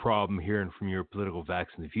any problem hearing from your political vax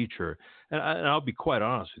in the future. And I'll be quite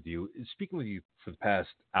honest with you. Speaking with you for the past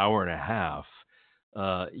hour and a half,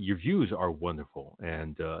 your views are wonderful,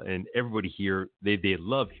 and everybody here they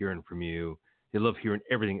love hearing from you. They love hearing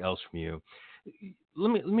everything else from you.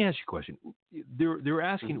 Let me ask you a question. They're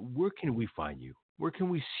asking, Mhm. where can we find you? Where can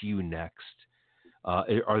we see you next?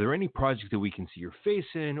 Are there any projects that we can see your face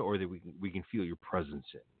in, or that we can feel your presence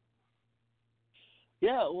in?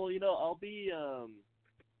 Yeah, well, I'll be on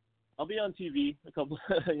TV a couple,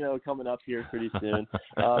 coming up here pretty soon.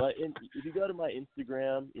 And if you go to my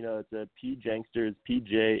Instagram, it's a PJangsters,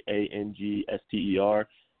 PJANGSTER.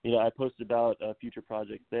 I post about future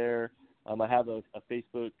projects there. I have a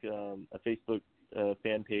Facebook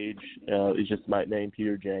fan page. It's just my name,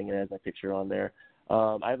 Peter Jang, and it has my picture on there.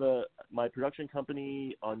 I have my production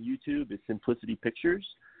company on YouTube is Simplicity Pictures.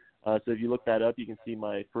 So if you look that up, you can see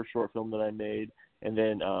my first short film that I made, and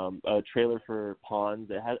then a trailer for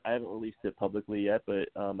Pawns. I haven't released it publicly yet, but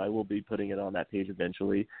I will be putting it on that page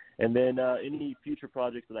eventually. And then any future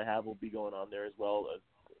projects that I have will be going on there as well.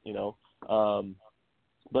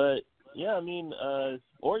 But yeah,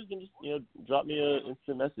 or you can just drop me an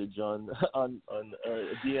instant message on a DM.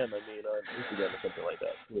 On Instagram or something like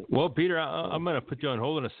that. Well, Peter, I'm going to put you on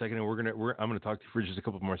hold in a second, and I'm going to talk to you for just a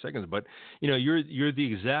couple more seconds. But you're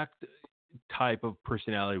the exact type of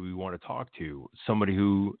personality we want to talk to. Somebody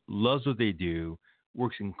who loves what they do,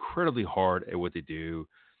 works incredibly hard at what they do,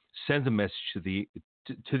 sends a message to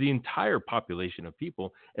the entire population of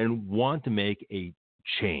people, and want to make a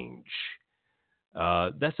change.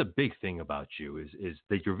 That's a big thing about you is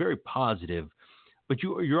that you're very positive, but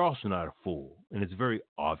you're also not a fool, and it's very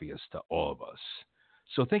obvious to all of us.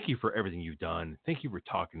 So thank you for everything you've done. Thank you for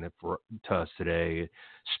talking to us today,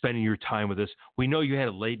 spending your time with us. We know you had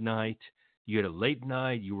a late night. You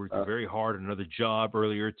worked very hard on another job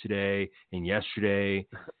earlier today and yesterday,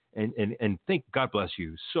 and God bless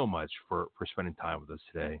you so much for spending time with us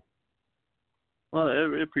today. Well,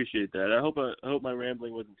 I appreciate that. I hope my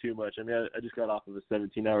rambling wasn't too much. I just got off of a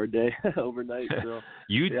 17-hour day overnight. So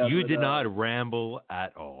you did not ramble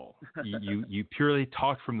at all. You purely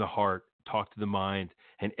talked from the heart, talked to the mind,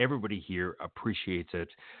 and everybody here appreciates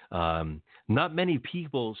it. Not many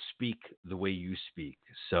people speak the way you speak,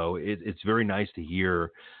 so it's very nice to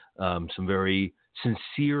hear some very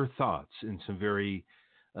sincere thoughts and some very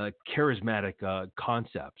charismatic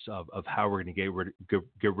concepts of how we're going to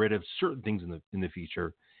get rid of certain things in the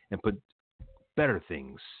future and put better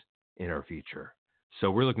things in our future. So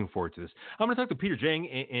we're looking forward to this. I'm going to talk to Peter Jang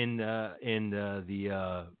in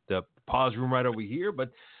the pause room right over here,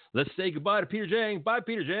 but let's say goodbye to Peter Jang. Bye,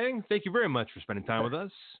 Peter Jang. Thank you very much for spending time with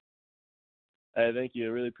us. Hey, thank you. I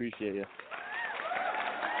really appreciate you.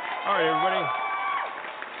 All right, everybody.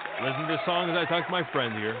 Listen to the song as I talk to my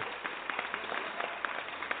friend here.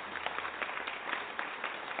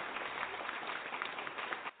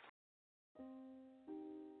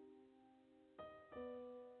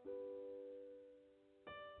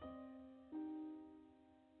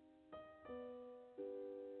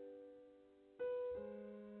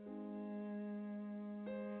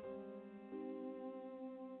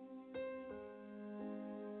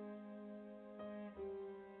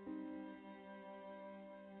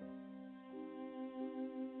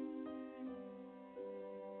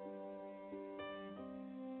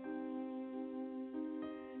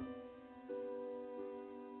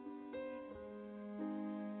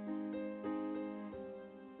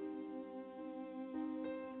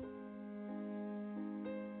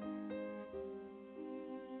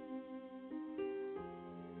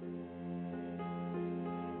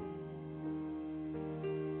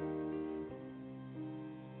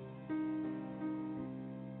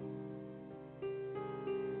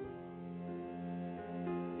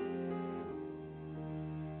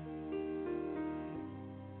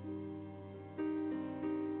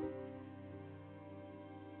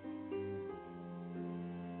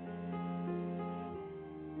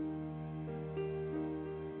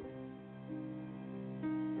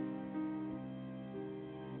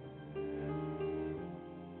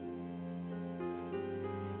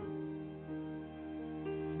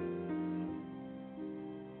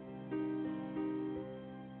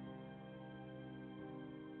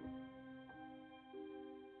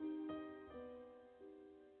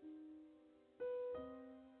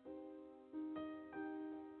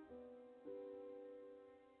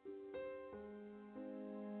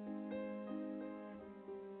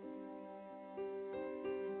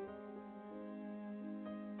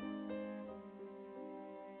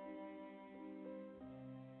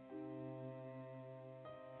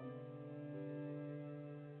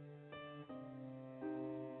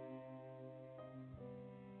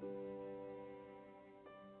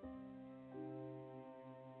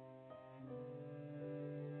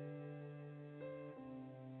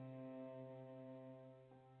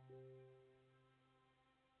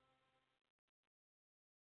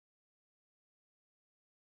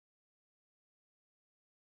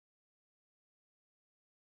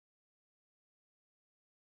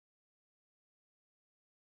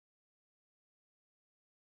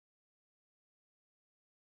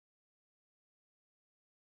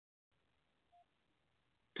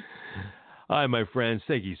 Hi, my friends.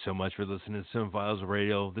 Thank you so much for listening to Some Files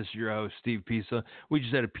Radio. This is your host, Steve Pisa. We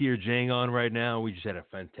just had a Peter Jang on right now. We just had a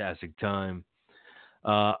fantastic time.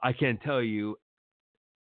 I can't tell you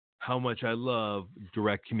how much I love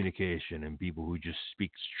direct communication and people who just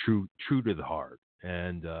speak true to the heart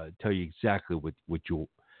and tell you exactly what you,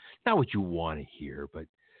 not what you want to hear, but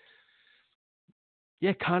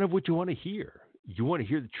yeah, kind of what you want to hear. You want to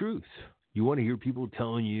hear the truth. You want to hear people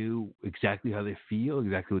telling you exactly how they feel,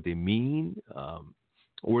 exactly what they mean,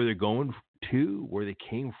 where they're going to, where they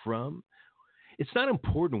came from. It's not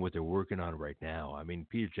important what they're working on right now. I mean,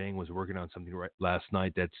 Peter Jang was working on something last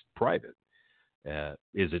night that's private.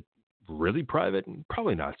 Is it really private?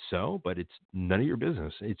 Probably not so, but it's none of your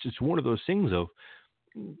business. It's just one of those things of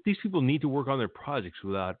these people need to work on their projects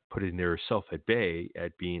without putting their self at bay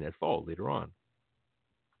at being at fault later on.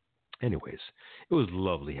 Anyways, it was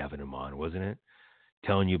lovely having him on, wasn't it?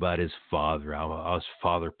 Telling you about his father, how his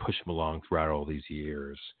father pushed him along throughout all these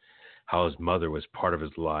years, how his mother was part of his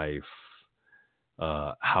life,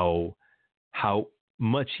 how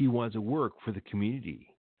much he wants to work for the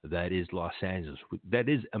community that is Los Angeles, that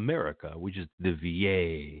is America, which is the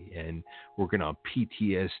VA, and working on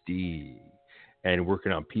PTSD and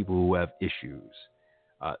working on people who have issues.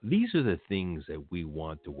 These are the things that we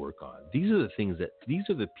want to work on. These are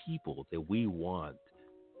the people that we want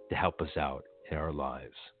to help us out in our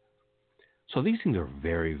lives. So these things are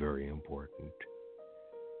very, very important.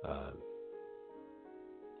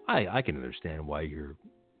 I can understand why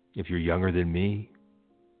if you're younger than me,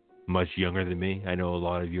 much younger than me. I know a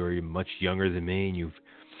lot of you are much younger than me, and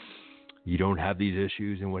you don't have these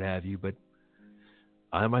issues and what have you. But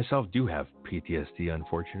I myself do have PTSD,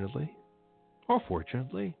 unfortunately. Or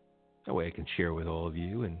fortunately, that way I can share with all of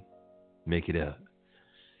you and make it a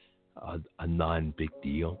non-big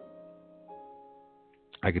deal.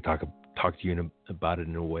 I could talk to you about it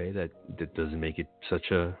in a way that doesn't make it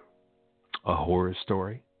such a horror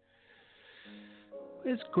story.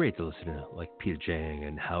 It's great to listen to like Peter Jang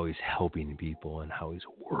and how he's helping people and how he's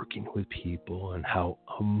working with people and how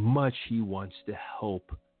much he wants to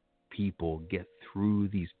help people get through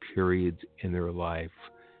these periods in their life.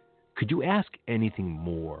 Could you ask anything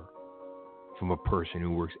more from a person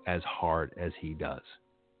who works as hard as he does?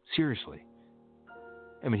 Seriously.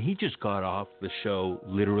 I mean, he just got off the show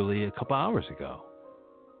literally a couple hours ago.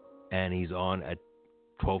 And he's on at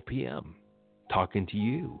 12 p.m. talking to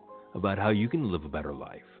you about how you can live a better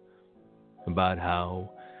life. About how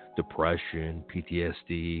depression,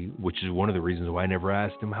 PTSD, which is one of the reasons why I never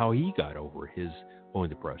asked him how he got over his own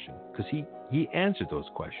depression. Because he answered those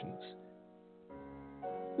questions.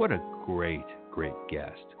 What a great, great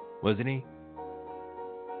guest, wasn't he?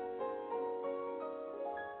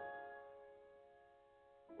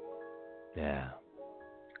 Yeah,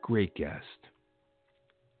 great guest.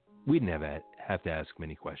 We didn't have to ask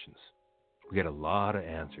many questions. We got a lot of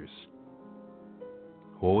answers.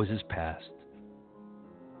 What was his past?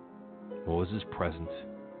 What was his present?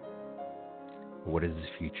 What is his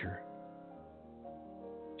future?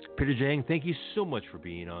 Peter Jang, thank you so much for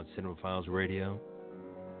being on Cinema Files Radio.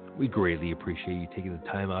 We greatly appreciate you taking the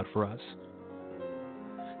time out for us.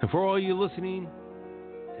 And for all you listening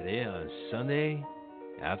today on Sunday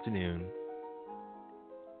afternoon,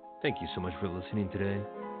 thank you so much for listening today.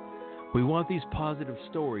 We want these positive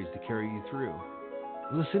stories to carry you through.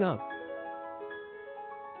 Listen up.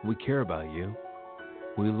 We care about you.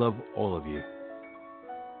 We love all of you.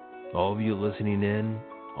 All of you listening in,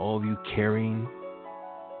 all of you caring,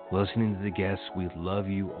 listening to the guests, we love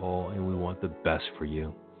you all and we want the best for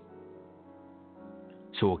you.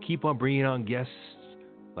 So we'll keep on bringing on guests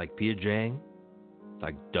like Peter Jang,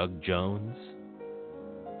 like Doug Jones,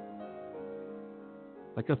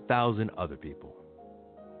 like 1,000 other people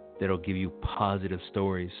that'll give you positive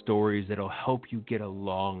stories that'll help you get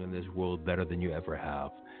along in this world better than you ever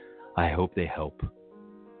have. I hope they help.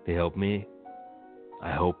 They help me.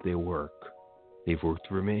 I hope they work. They've worked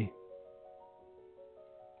for me.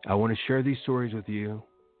 I want to share these stories with you,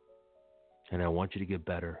 and I want you to get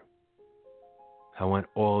better. I want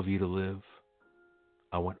all of you to live.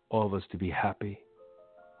 I want all of us to be happy.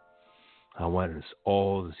 I want us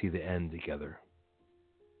all to see the end together.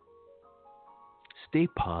 Stay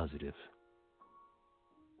positive.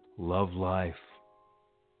 Love life.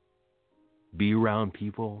 Be around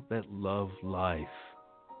people that love life.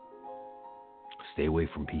 Stay away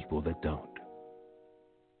from people that don't.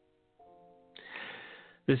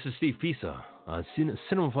 This is Steve Pisa on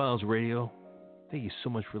Cinema Files Radio. Thank you so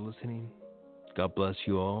much for listening. God bless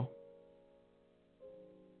you all.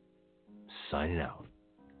 Signing out.